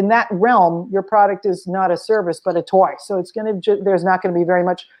 because in that realm, your product is not a service, but a toy. So it's going to, there's not going to be very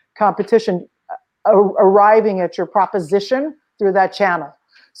much competition arriving at your proposition through that channel.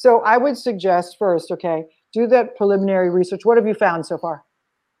 So I would suggest first, okay, do that preliminary research. What have you found so far?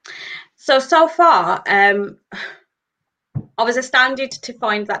 So far, I was astounded to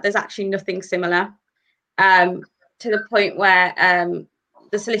find that there's actually nothing similar, to the point where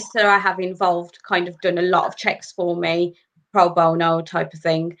the solicitor I have involved kind of done a lot of checks for me, pro bono type of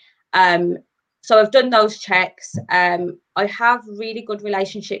thing. So I've done those checks. I have really good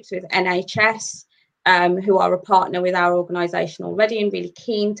relationships with NHS, who are a partner with our organisation already, and really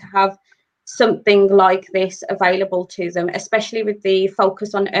keen to have something like this available to them, especially with the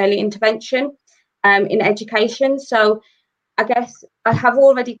focus on early intervention in education. So I guess I have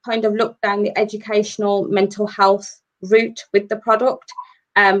already kind of looked down the educational mental health route with the product,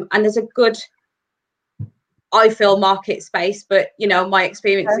 and there's a good, I feel, market space, but you know, my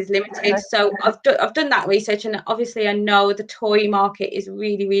experience is limited. So I've done that research, and obviously I know the toy market is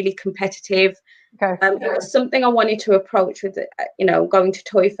really, really competitive. Okay. It was something I wanted to approach with, you know, going to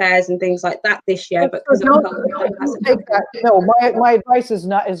toy fairs and things like that this year. But because my advice is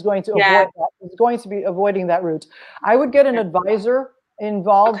going to avoid that. It's going to be avoiding that route. I would get an advisor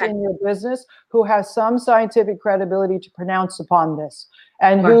involved in your business who has some scientific credibility to pronounce upon this,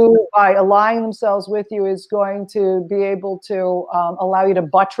 and who, by aligning themselves with you, is going to be able to allow you to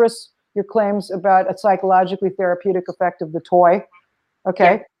buttress your claims about a psychologically therapeutic effect of the toy. Okay.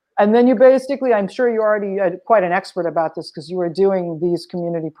 Yeah. And then you basically, I'm sure you're already quite an expert about this because you were doing these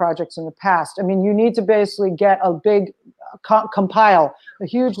community projects in the past. I mean, you need to basically get a big, compile a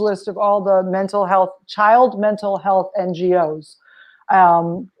huge list of all the mental health, child mental health NGOs.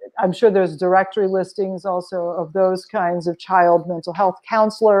 I'm sure there's directory listings also of those kinds of child mental health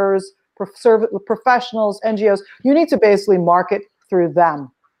counselors, professionals, NGOs. You need to basically market through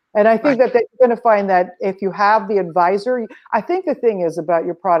them. And I think that you're going to find that if you have the advisor, I think the thing is about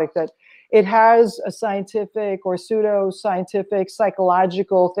your product that it has a scientific or pseudo-scientific,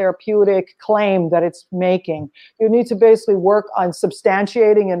 psychological, therapeutic claim that it's making. You need to basically work on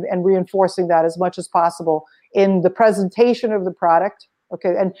substantiating and reinforcing that as much as possible in the presentation of the product.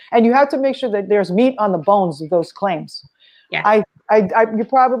 Okay, and you have to make sure that there's meat on the bones of those claims. Yeah. You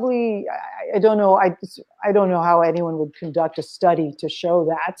probably, I don't know how anyone would conduct a study to show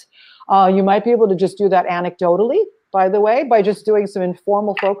that. You might be able to just do that anecdotally, by the way, by just doing some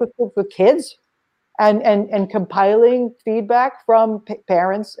informal focus groups with kids and compiling feedback from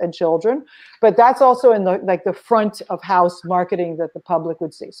parents and children. But that's also in the front of house marketing that the public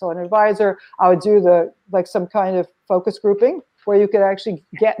would see. So an advisor, I would do some kind of focus grouping where you could actually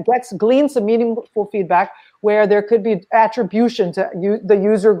glean some meaningful feedback where there could be attribution to the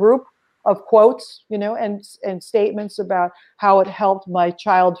user group of quotes, and statements about how it helped my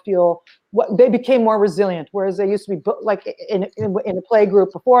child feel. They became more resilient, whereas they used to be like in a play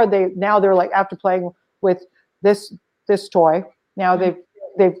group before. Now they're like, after playing with this toy, now they've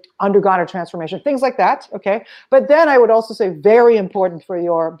undergone a transformation, things like that. Okay, but then I would also say very important for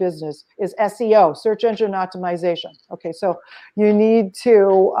your business is SEO, search engine optimization. Okay, so you need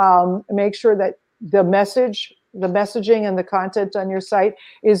to make sure that the messaging and the content on your site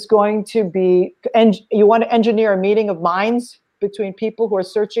is going to be, and you want to engineer a meeting of minds between people who are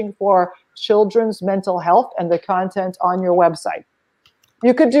searching for children's mental health and the content on your website.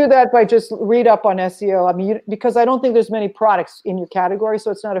 You could do that by just read up on SEO. I mean, because I don't think there's many products in your category,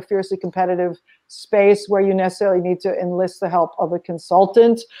 so it's not a fiercely competitive space where you necessarily need to enlist the help of a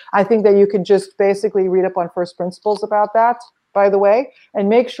consultant. I think that you can just basically read up on first principles about that, by the way, and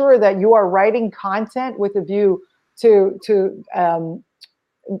make sure that you are writing content with a view to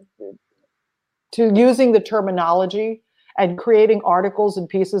using the terminology and creating articles and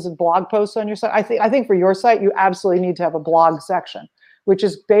pieces and blog posts on your site. I think for your site, you absolutely need to have a blog section, which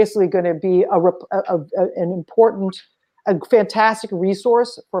is basically going to be an important, a fantastic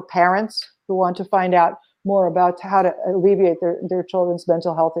resource for parents who want to find out more about how to alleviate their children's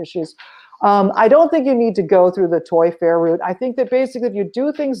mental health issues. I don't think you need to go through the toy fair route. I think that basically if you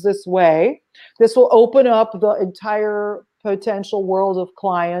do things this way, this will open up the entire potential world of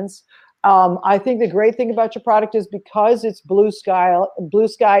clients. I think the great thing about your product is because it's blue sky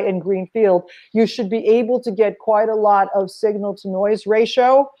and green field, you should be able to get quite a lot of signal to noise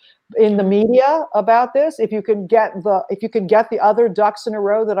ratio in the media about this. If you can get the other ducks in a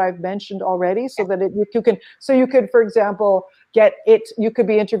row that I've mentioned already, so that you could, for example, you could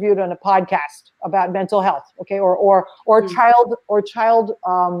be interviewed on a podcast about mental health, okay, or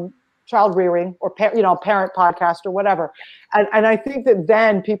child rearing, or parent podcast or whatever, and I think that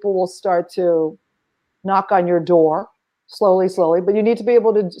then people will start to knock on your door slowly, but you need to be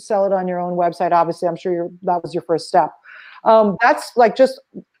able to sell it on your own website. Obviously, I'm sure that was your first step. That's like just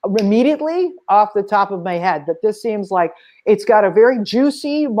immediately off the top of my head that this seems like it's got a very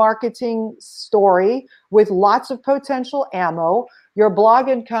juicy marketing story with lots of potential ammo. Your blog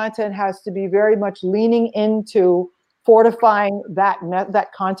and content has to be very much leaning into fortifying that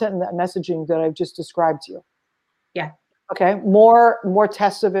content and that messaging that I've just described to you. Yeah. Okay. More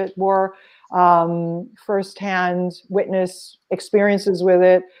tests of it, more firsthand witness experiences with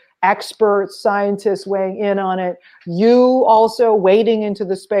it, experts, scientists weighing in on it, you also wading into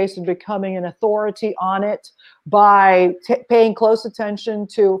the space and becoming an authority on it by paying close attention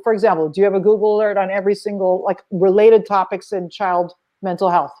to, for example, do you have a Google alert on every single related topics in child mental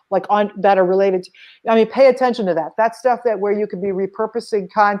health, that are related to, pay attention to that. That's stuff where you could be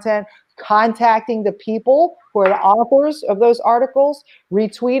repurposing content, contacting the people who are the authors of those articles,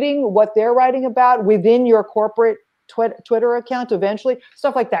 retweeting what they're writing about within your corporate Twitter account eventually,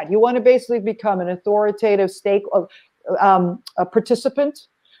 stuff like that. You want to basically become an authoritative a participant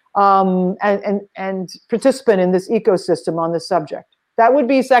and participant in this ecosystem on this subject. That would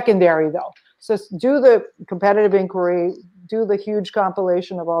be secondary though. So do the competitive inquiry, do the huge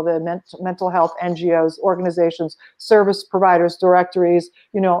compilation of all the mental health NGOs, organizations, service providers, directories,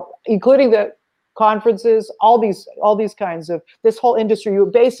 including the conferences, all these kinds of this whole industry. You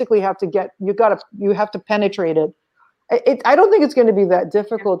basically have to penetrate it. I don't think it's going to be that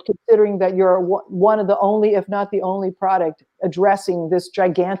difficult, considering that you're one of the only, if not the only product addressing this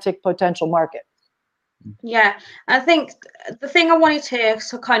gigantic potential market. Yeah, I think the thing I wanted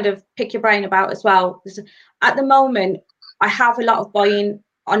to kind of pick your brain about as well is at the moment, I have a lot of buy-in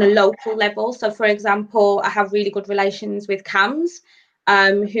on a local level. So, for example, I have really good relations with CAMHS,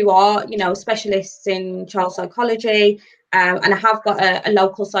 who are, specialists in child psychology. And I have got a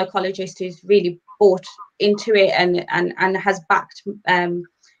local psychologist who's really bought into it and has backed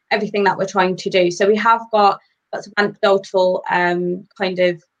everything that we're trying to do. So we have got lots of anecdotal kind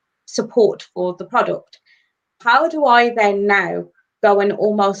of support for the product. How do I then now go and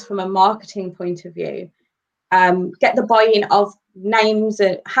almost from a marketing point of view, get the buy-in of names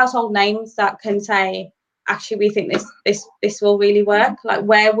and household names that can say, actually, we think this will really work? Like,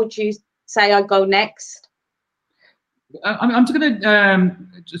 where would you say I go next? I'm just going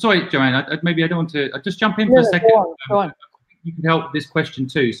to, sorry, Joanne, maybe I don't want to, I'll just jump in for a second. Go on. You can help this question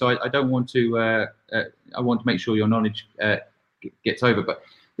too, so I don't want to, I want to make sure your knowledge gets over. But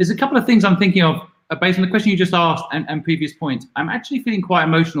there's a couple of things I'm thinking of based on the question you just asked and previous points. I'm actually feeling quite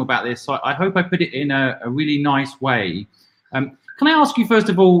emotional about this, so I hope I put it in a really nice way. Can I ask you, first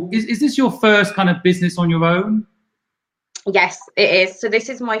of all, is this your first kind of business on your own? Yes, it is. So this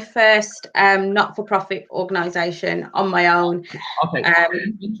is my first not-for-profit organisation on my own. Okay.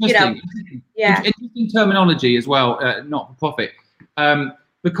 Interesting. You know, yeah. Interesting terminology as well, not-for-profit.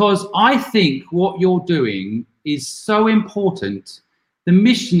 Because I think what you're doing is so important. The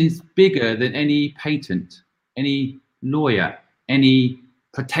mission is bigger than any patent, any lawyer, any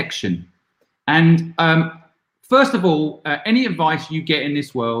protection. And first of all, any advice you get in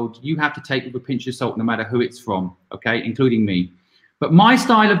this world, you have to take with a pinch of salt, no matter who it's from, okay, including me. But my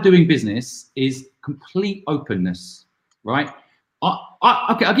style of doing business is complete openness, right?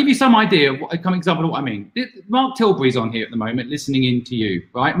 Okay, I'll give you some idea, some example of what I mean. Mark Tilbury's on here at the moment, listening in to you,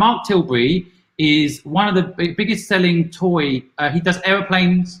 right? Mark Tilbury is one of the biggest selling toy. He does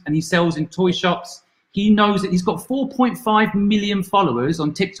airplanes and he sells in toy shops. He knows that he's got 4.5 million followers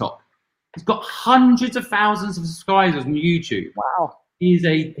on TikTok. He's got hundreds of thousands of subscribers on YouTube. Wow. He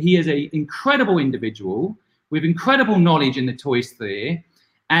is a incredible individual with incredible knowledge in the toy sphere.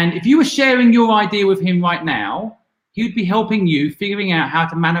 And if you were sharing your idea with him right now, he would be helping you figuring out how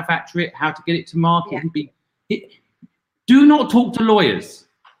to manufacture it, how to get it to market. Yeah. Do not talk to lawyers.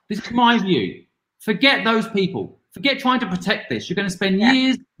 This is my view. Forget those people. Forget trying to protect this. You're going to spend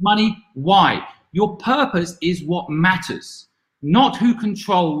years, money. Why? Your purpose is what matters, not who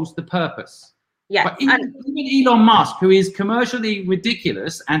controls the purpose. Yeah. But even Elon Musk, who is commercially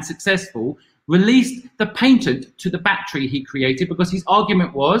ridiculous and successful, released the patent to the battery he created because his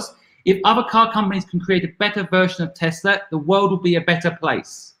argument was, if other car companies can create a better version of Tesla, the world will be a better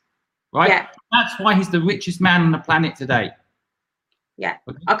place, right? Yeah. That's why he's the richest man on the planet today. Yeah,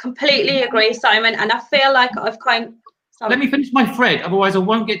 okay. I completely agree, Simon. And I feel like I've Let me finish my thread, otherwise I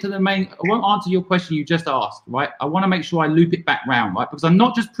won't get to the main, I won't answer your question you just asked, right? I want to make sure I loop it back round, right? Because I'm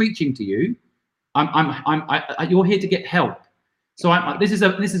not just preaching to you. You're here to get help. So this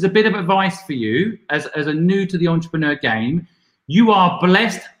is a bit of advice for you as a new to the entrepreneur game. You are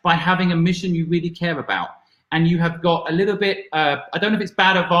blessed by having a mission you really care about. And you have got a little bit, I don't know if it's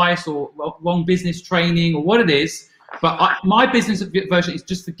bad advice or wrong business training or what it is, but my business version is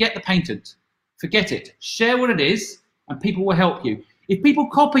just forget the patent. Forget it. Share what it is and people will help you. If people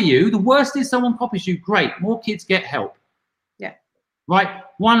copy you, the worst is someone copies you, great. More kids get help. Yeah. Right?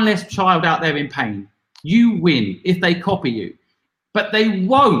 One less child out there in pain. You win if they copy you. But they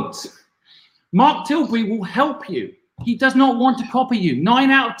won't. Mark Tilbury will help you. He does not want to copy you. 9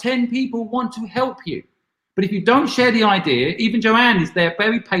 out of 10 people want to help you. But if you don't share the idea, even Joanne is there,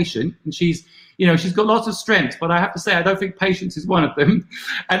 very patient, and she's got lots of strengths, but I have to say, I don't think patience is one of them.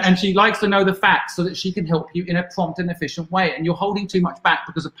 And she likes to know the facts so that she can help you in a prompt and efficient way. And you're holding too much back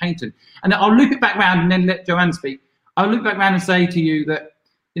because of patent. And I'll loop it back around and then let Joanne speak. I'll loop back around and say to you that,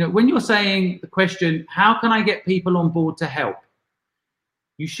 when you're saying the question, how can I get people on board to help?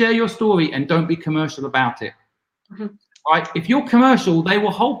 You share your story and don't be commercial about it. Mm-hmm. Right? If you're commercial, they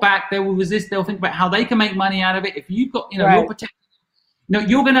will hold back, they will resist, they'll think about how they can make money out of it. If you've got, right. You're protected.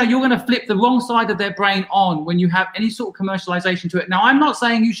 You're gonna flip the wrong side of their brain on when you have any sort of commercialization to it. Now, I'm not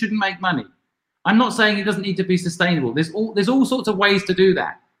saying you shouldn't make money. I'm not saying it doesn't need to be sustainable. There's all sorts of ways to do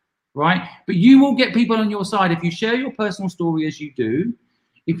that, right? But you will get people on your side if you share your personal story as you do.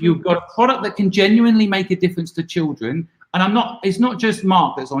 If you've got a product that can genuinely make a difference to children, and it's not just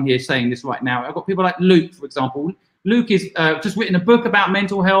Mark that's on here saying this right now. I've got people like Luke, for example. Luke is just written a book about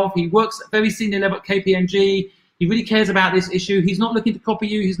mental health. He works at very senior level at KPMG. He really cares about this issue. He's not looking to copy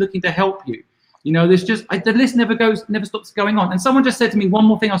you. He's looking to help you. There's just, the list never stops going on. And someone just said to me, one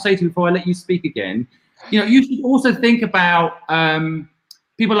more thing I'll say to you before I let you speak again. You should also think about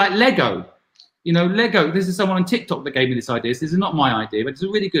people like Lego. Lego, this is someone on TikTok that gave me this idea. So this is not my idea, but it's a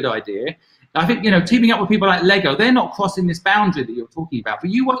really good idea. I think, teaming up with people like Lego, they're not crossing this boundary that you're talking about,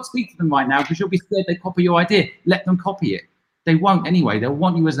 but you won't speak to them right now because you'll be scared they copy your idea. Let them copy it. They won't anyway. They'll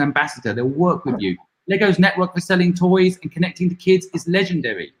want you as an ambassador. They'll work with you. Lego's network for selling toys and connecting to kids is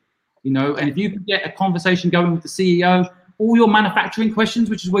legendary, and if you can get a conversation going with the CEO, all your manufacturing questions,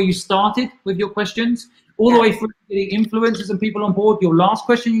 which is where you started with your questions, all the way through getting influencers and people on board, your last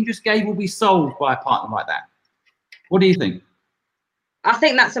question you just gave will be solved by a partner like that. What do you think? I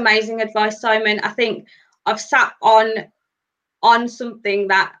think that's amazing advice, Simon. I think I've sat on something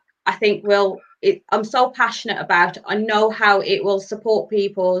that I think I'm so passionate about. I know how it will support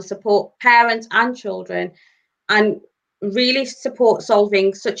people, support parents and children, and really support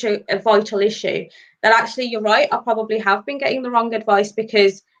solving such a vital issue that actually, you're right, I probably have been getting the wrong advice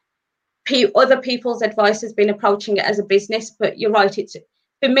because other people's advice has been approaching it as a business. But you're right,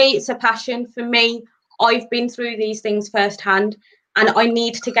 for me, it's a passion. For me, I've been through these things firsthand. And I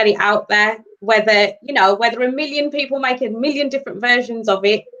need to get it out there, whether a million people make a million different versions of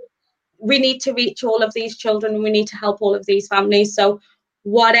it, we need to reach all of these children and we need to help all of these families. So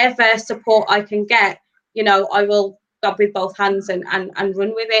whatever support I can get, you know, I will grab with both hands and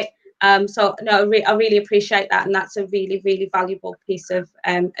run with it. So no, I really appreciate that, and that's a really, really valuable piece of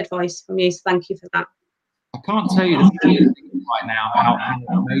advice from you. So thank you for that. I can't tell you the feeling right now how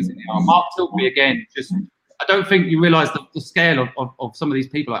amazing they are. Mark Tilbury, again, just, I don't think you realise the scale of some of these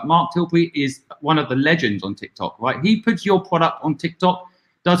people. Like Mark Tilbury is one of the legends on TikTok, right? He puts your product on TikTok,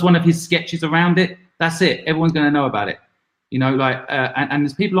 does one of his sketches around it. That's it. Everyone's going to know about it. You know, like, and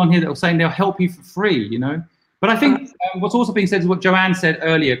there's people on here that are saying they'll help you for free, you know. But I think what's also being said is what Joanne said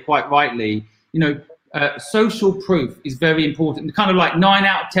earlier, quite rightly, you know, social proof is very important. Kind of like 9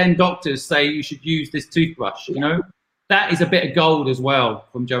 out of 10 doctors say you should use this toothbrush, you know. That is a bit of gold as well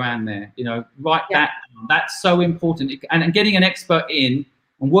from Joanne there, you know, write that down. That's so important. And getting an expert in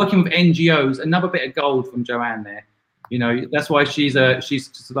and working with NGOs, another bit of gold from Joanne there. You know, that's why she's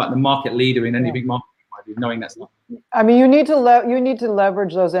just like the market leader in any big market, knowing that's not. I mean, you need to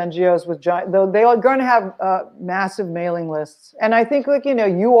leverage those NGOs with giant, though they are going to have massive mailing lists. And I think, like, you know,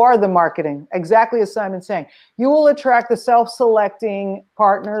 you are the marketing, exactly as Simon's saying. You will attract the self-selecting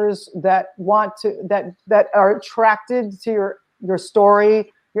partners that want to, that are attracted to your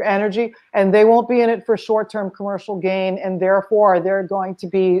story, your energy, and they won't be in it for short-term commercial gain, and therefore they're going to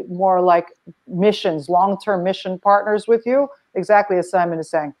be more like missions, long-term mission partners with you, exactly as Simon is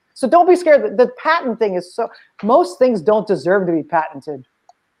saying. So don't be scared. The patent thing is so, most things don't deserve to be patented.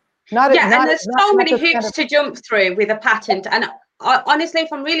 And there's so many hoops to jump through with a patent. And honestly,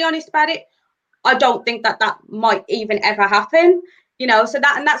 if I'm really honest about it, I don't think that might even ever happen. You know, so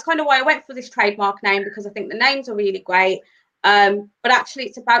that's kind of why I went for this trademark name, because I think the names are really great. But actually,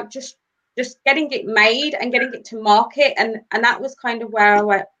 it's about just getting it made and getting it to market. And that was kind of where I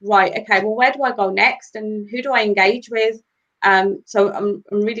went, right, okay, well, where do I go next? And who do I engage with? So I'm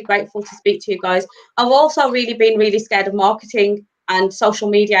really grateful to speak to you guys. I've also really been really scared of marketing and social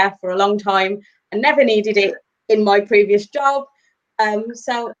media for a long time. I never needed it in my previous job.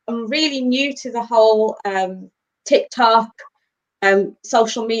 So I'm really new to the whole TikTok,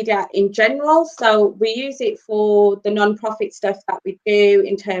 social media in general. So we use it for the non-profit stuff that we do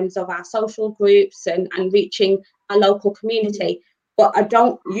in terms of our social groups and reaching our local community. But I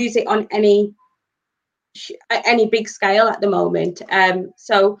don't use it on any big scale at the moment.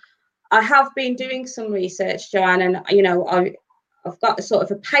 So I have been doing some research, Joanne, and you know, I've got a sort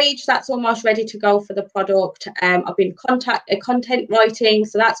of a page that's almost ready to go for the product. I've been content writing,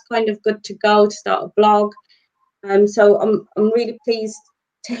 so that's kind of good to go to start a blog. So I'm really pleased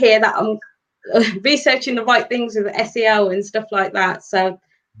to hear that I'm researching the right things with SEO and stuff like that. So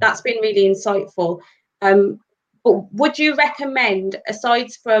that's been really insightful. But would you recommend,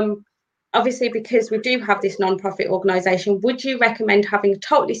 aside from, obviously, because we do have this non-profit organisation, would you recommend having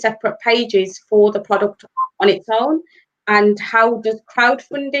totally separate pages for the product on its own? And how does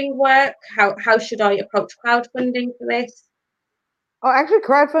crowdfunding work? How should I approach crowdfunding for this? Oh, actually,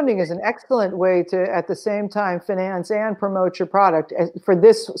 crowdfunding is an excellent way to, at the same time, finance and promote your product for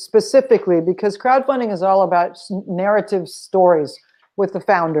this specifically, because crowdfunding is all about narrative stories with the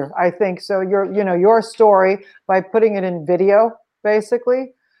founder, I think. So your story, by putting it in video,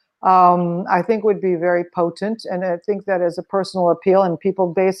 basically, I think would be very potent. And I think that as a personal appeal, and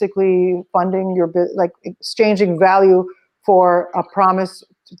people basically funding your, like exchanging value for a promise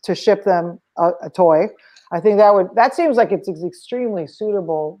to ship them a toy. I think that seems like it's an extremely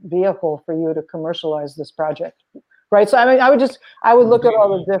suitable vehicle for you to commercialize this project, right? So I mean, I would look at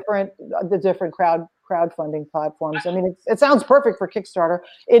all the different crowdfunding platforms. I mean, it sounds perfect for Kickstarter.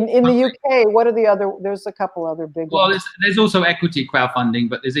 In the UK, what are the other? There's a couple other big ones. Well, there's also equity crowdfunding,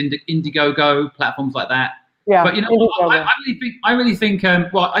 but there's Indiegogo, platforms like that. Yeah, but you know, I really think.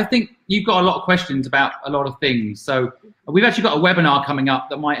 Well, I think you've got a lot of questions about a lot of things. So we've actually got a webinar coming up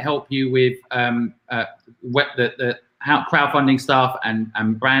that might help you with how crowdfunding stuff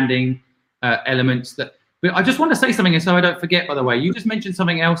and branding elements. But I just want to say something, and so I don't forget. By the way, you just mentioned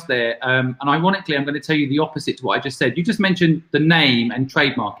something else there, and ironically, I'm going to tell you the opposite to what I just said. You just mentioned the name and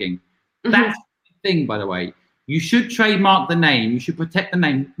trademarking. Mm-hmm. That's the thing, by the way. You should trademark the name. You should protect the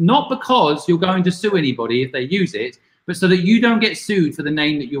name, not because you're going to sue anybody if they use it, but so that you don't get sued for the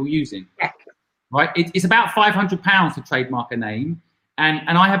name that you're using. Right? It's about £500 to trademark a name,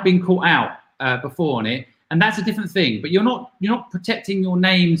 and I have been caught out before on it, and that's a different thing. But you're not protecting your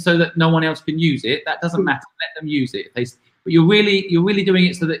name so that no one else can use it. That doesn't matter. Let them use it. But you're really doing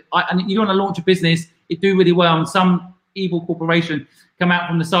it so that and you want to launch a business, it do really well, and some evil corporation come out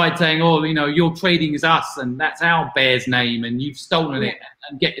from the side saying, oh, you know, you're trading as us, and that's our bear's name, and you've stolen it,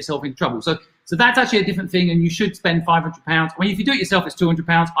 and get yourself in trouble. So So that's actually a different thing, and you should spend £500. I mean, if you do it yourself, it's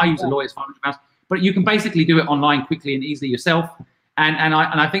 £200. I use a lawyer, it's £500. But you can basically do it online quickly and easily yourself. And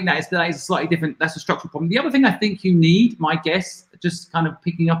I think that is a slightly different, that's a structural problem. The other thing I think you need, my guess, just kind of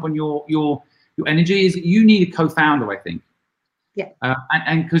picking up on your energy, is you need a co-founder, I think. Yeah.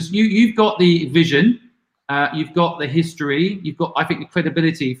 And because you've got the vision, you've got the history, you've got, I think, the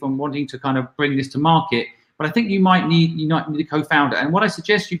credibility from wanting to kind of bring this to market. But I think you might need a co-founder. And what I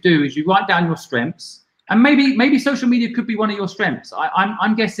suggest you do is you write down your strengths, and maybe social media could be one of your strengths.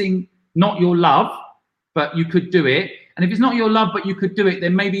 I'm guessing not your love, but you could do it. And if it's not your love, but you could do it,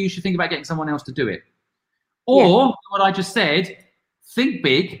 then maybe you should think about getting someone else to do it. Or what I just said, think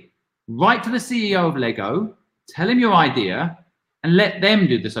big, write to the CEO of Lego, tell him your idea, and let them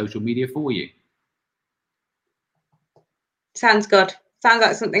do the social media for you. Sounds good. Sounds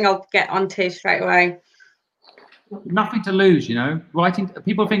like something I'll get onto straight away. Nothing to lose, you know. Writing,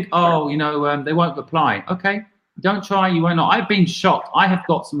 people think, oh, you know, they won't reply. Okay, don't try, you won't know. I've been shocked. I have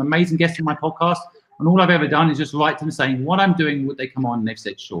got some amazing guests in my podcast, and all I've ever done is just write to them saying what I'm doing, would they come on, and they've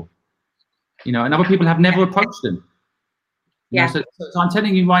said sure. You know, and other people have never approached them. You know, so I'm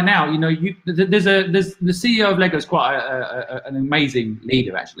telling you right now, you know, there's the CEO of Lego is quite an amazing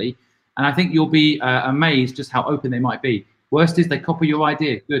leader, actually, and I think you'll be amazed just how open they might be. Worst is they copy your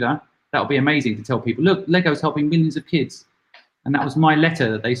idea. Good, huh? That'll be amazing to tell people, look, Lego's helping millions of kids. And that was my letter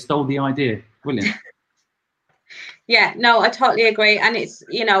that they stole the idea. Brilliant. Yeah, no, I totally agree. And it's,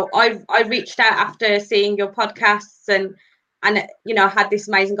 you know, I reached out after seeing your podcasts and, you know, had this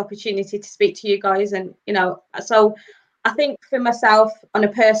amazing opportunity to speak to you guys. And, you know, so I think for myself, on a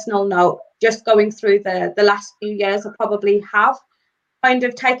personal note, just going through the last few years, I probably have kind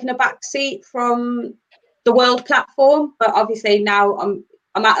of taken a back seat from the world platform. But obviously now I'm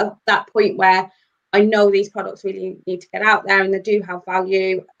at that point where I know these products really need to get out there and they do have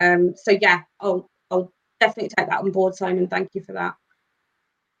value. So yeah, I'll definitely take that on board, Simon. Thank you for that.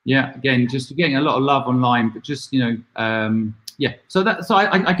 Yeah, again, just getting a lot of love online, but just, you know, yeah. So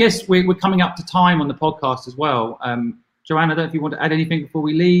I guess we're coming up to time on the podcast as well. Joanne, I don't know if you want to add anything before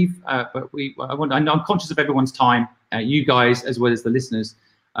we leave, but I'm conscious of everyone's time, you guys as well as the listeners.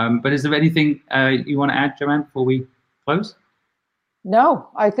 But is there anything you want to add, Joanne, before we close? No,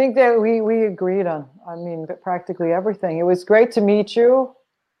 I think that we agreed on, I mean, practically everything. It was great to meet you,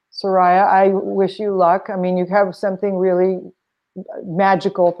 Soraya. I wish you luck. I mean, you have something really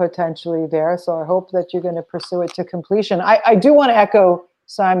magical potentially there. So I hope that you're going to pursue it to completion. I do want to echo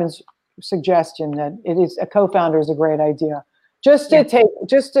Simon's suggestion that a co-founder is a great idea. Just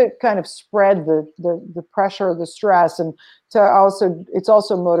to kind of spread the pressure, the stress, and to also, it's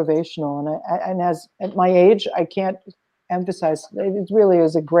also motivational. And as at my age, I can't emphasize, it really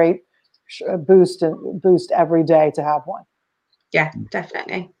is a great boost every day to have one. Yeah,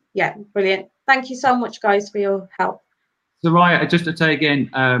 definitely. Yeah, brilliant. Thank you so much, guys, for your help. Soraya, just to say again,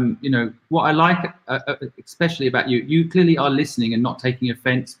 you know, what I like especially about you, you clearly are listening and not taking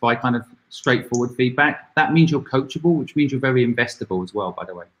offense by kind of straightforward feedback. That means you're coachable, which means you're very investable as well, by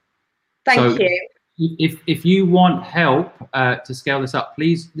the way. Thank you. If you want help to scale this up,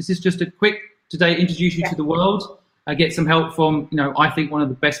 please, this is just a quick today, introduce you to the world. Get some help from, you know, I think one of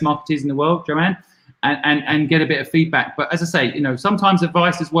the best marketers in the world, Joanne, and get a bit of feedback. But as I say, you know, sometimes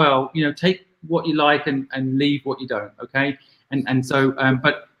advice as well, you know, take what you like and leave what you don't, okay? And so,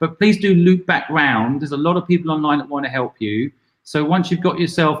 but please do loop back round. There's a lot of people online that want to help you. So once you've got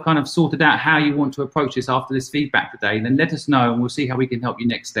yourself kind of sorted out how you want to approach this after this feedback today, then let us know and we'll see how we can help you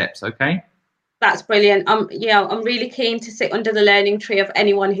next steps, okay? That's brilliant. I'm really keen to sit under the learning tree of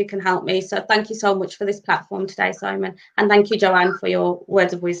anyone who can help me. So thank you so much for this platform today, Simon. And thank you, Joanne, for your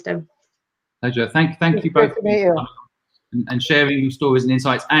words of wisdom. Pleasure. Thank you both for and sharing your stories and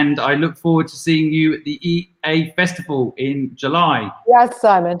insights. And I look forward to seeing you at the EA Festival in July. Yes,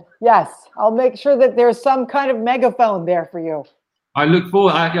 Simon. Yes. I'll make sure that there's some kind of megaphone there for you. I look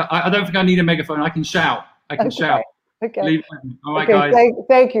forward. I don't think I need a megaphone. I can shout. Shout. Okay. All right, guys.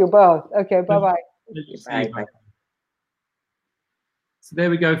 Thank you both. Okay, bye-bye. Bye. So there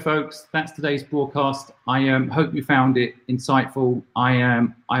we go, folks. That's today's broadcast. I hope you found it insightful.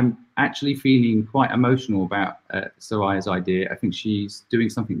 I'm actually feeling quite emotional about Soraya's idea. I think she's doing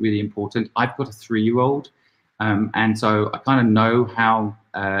something really important. I've got a 3-year-old, and so I kind of know how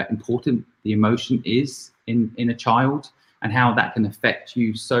important the emotion is in a child and how that can affect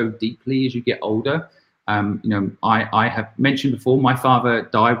you so deeply as you get older. You know, I have mentioned before, my father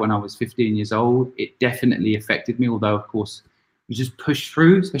died when I was 15 years old. It definitely affected me, although, of course, we just push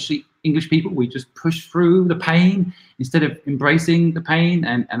through, especially English people, we just push through the pain instead of embracing the pain.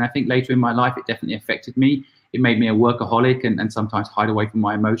 And I think later in my life, it definitely affected me. It made me a workaholic and sometimes hide away from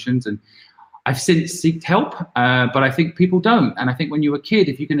my emotions. And I've since sought help, but I think people don't. And I think when you're a kid,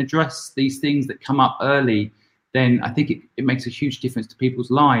 if you can address these things that come up early, then I think it makes a huge difference to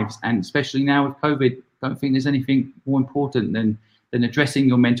people's lives. And especially now with COVID, I don't think there's anything more important than addressing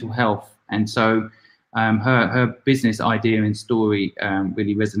your mental health. And so her business idea and story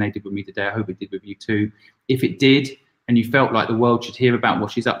really resonated with me today. I hope it did with you too. If it did, and you felt like the world should hear about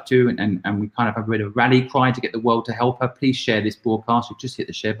what she's up to, and we kind of have a bit of a rally cry to get the world to help her, please share this broadcast. You just hit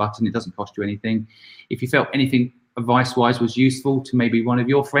the share button. It doesn't cost you anything. If you felt anything advice-wise was useful to maybe one of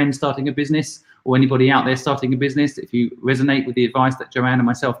your friends starting a business, or anybody out there starting a business, if you resonate with the advice that Joanne and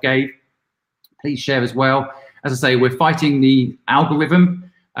myself gave, please share as well. As I say, we're fighting the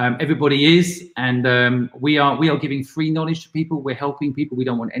algorithm. Everybody is, and we are giving free knowledge to people. We're helping people. We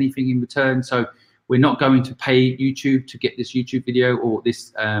don't want anything in return. So we're not going to pay YouTube to get this YouTube video or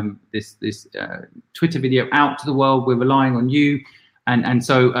this Twitter video out to the world. We're relying on you, and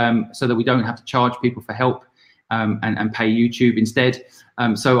so that we don't have to charge people for help and pay YouTube instead.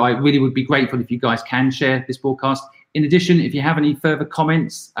 So I really would be grateful if you guys can share this broadcast. In addition, if you have any further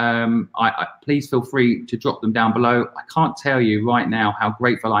comments, please feel free to drop them down below. I can't tell you right now how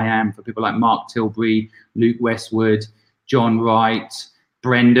grateful I am for people like Mark Tilbury, Luke Westwood, John Wright,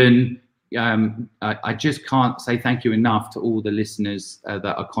 Brendan. I just can't say thank you enough to all the listeners that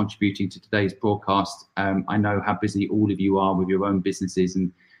are contributing to today's broadcast. I know how busy all of you are with your own businesses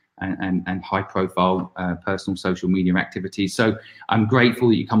and high-profile personal social media activities. So I'm grateful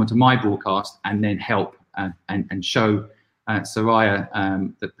that you come onto my broadcast and then help and show Soraya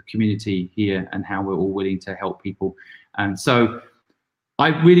the community here and how we're all willing to help people. And so I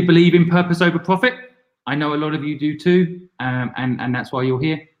really believe in purpose over profit. I know a lot of you do too, and that's why you're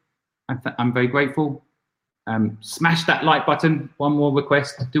here. I'm very grateful. Smash that like button. One more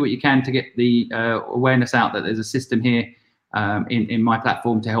request: do what you can to get the awareness out that there's a system here in my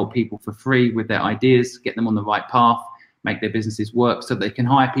platform to help people for free with their ideas, get them on the right path, make their businesses work so they can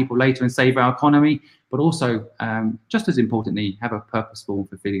hire people later and save our economy, but also, just as importantly, have a purposeful and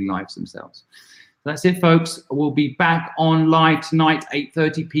fulfilling lives themselves. So that's it, folks. We'll be back on live tonight,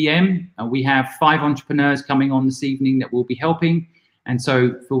 8:30 p.m. We have 5 entrepreneurs coming on this evening that will be helping. And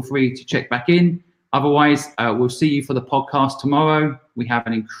so feel free to check back in. Otherwise, we'll see you for the podcast tomorrow. We have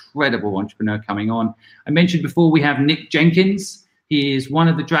an incredible entrepreneur coming on. I mentioned before we have Nick Jenkins. He is one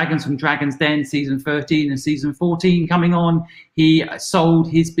of the dragons from Dragon's Den, season 13 and season 14 coming on. He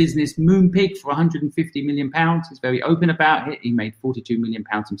sold his business Moonpig for £150 million. He's very open about it. He made £42 million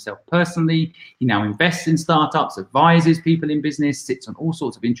himself personally. He now invests in startups, advises people in business, sits on all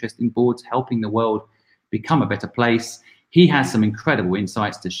sorts of interesting boards, helping the world become a better place. He has some incredible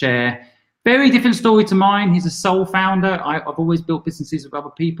insights to share. Very different story to mine. He's a sole founder. I've always built businesses with other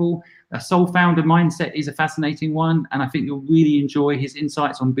people. A sole founder mindset is a fascinating one, and I think you'll really enjoy his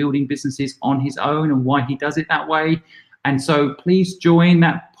insights on building businesses on his own and why he does it that way. And so please join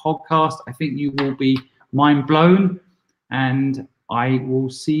that podcast. I think you will be mind blown, and I will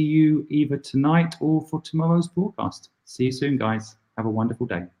see you either tonight or for tomorrow's broadcast. See you soon, guys. Have a wonderful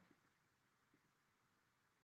day.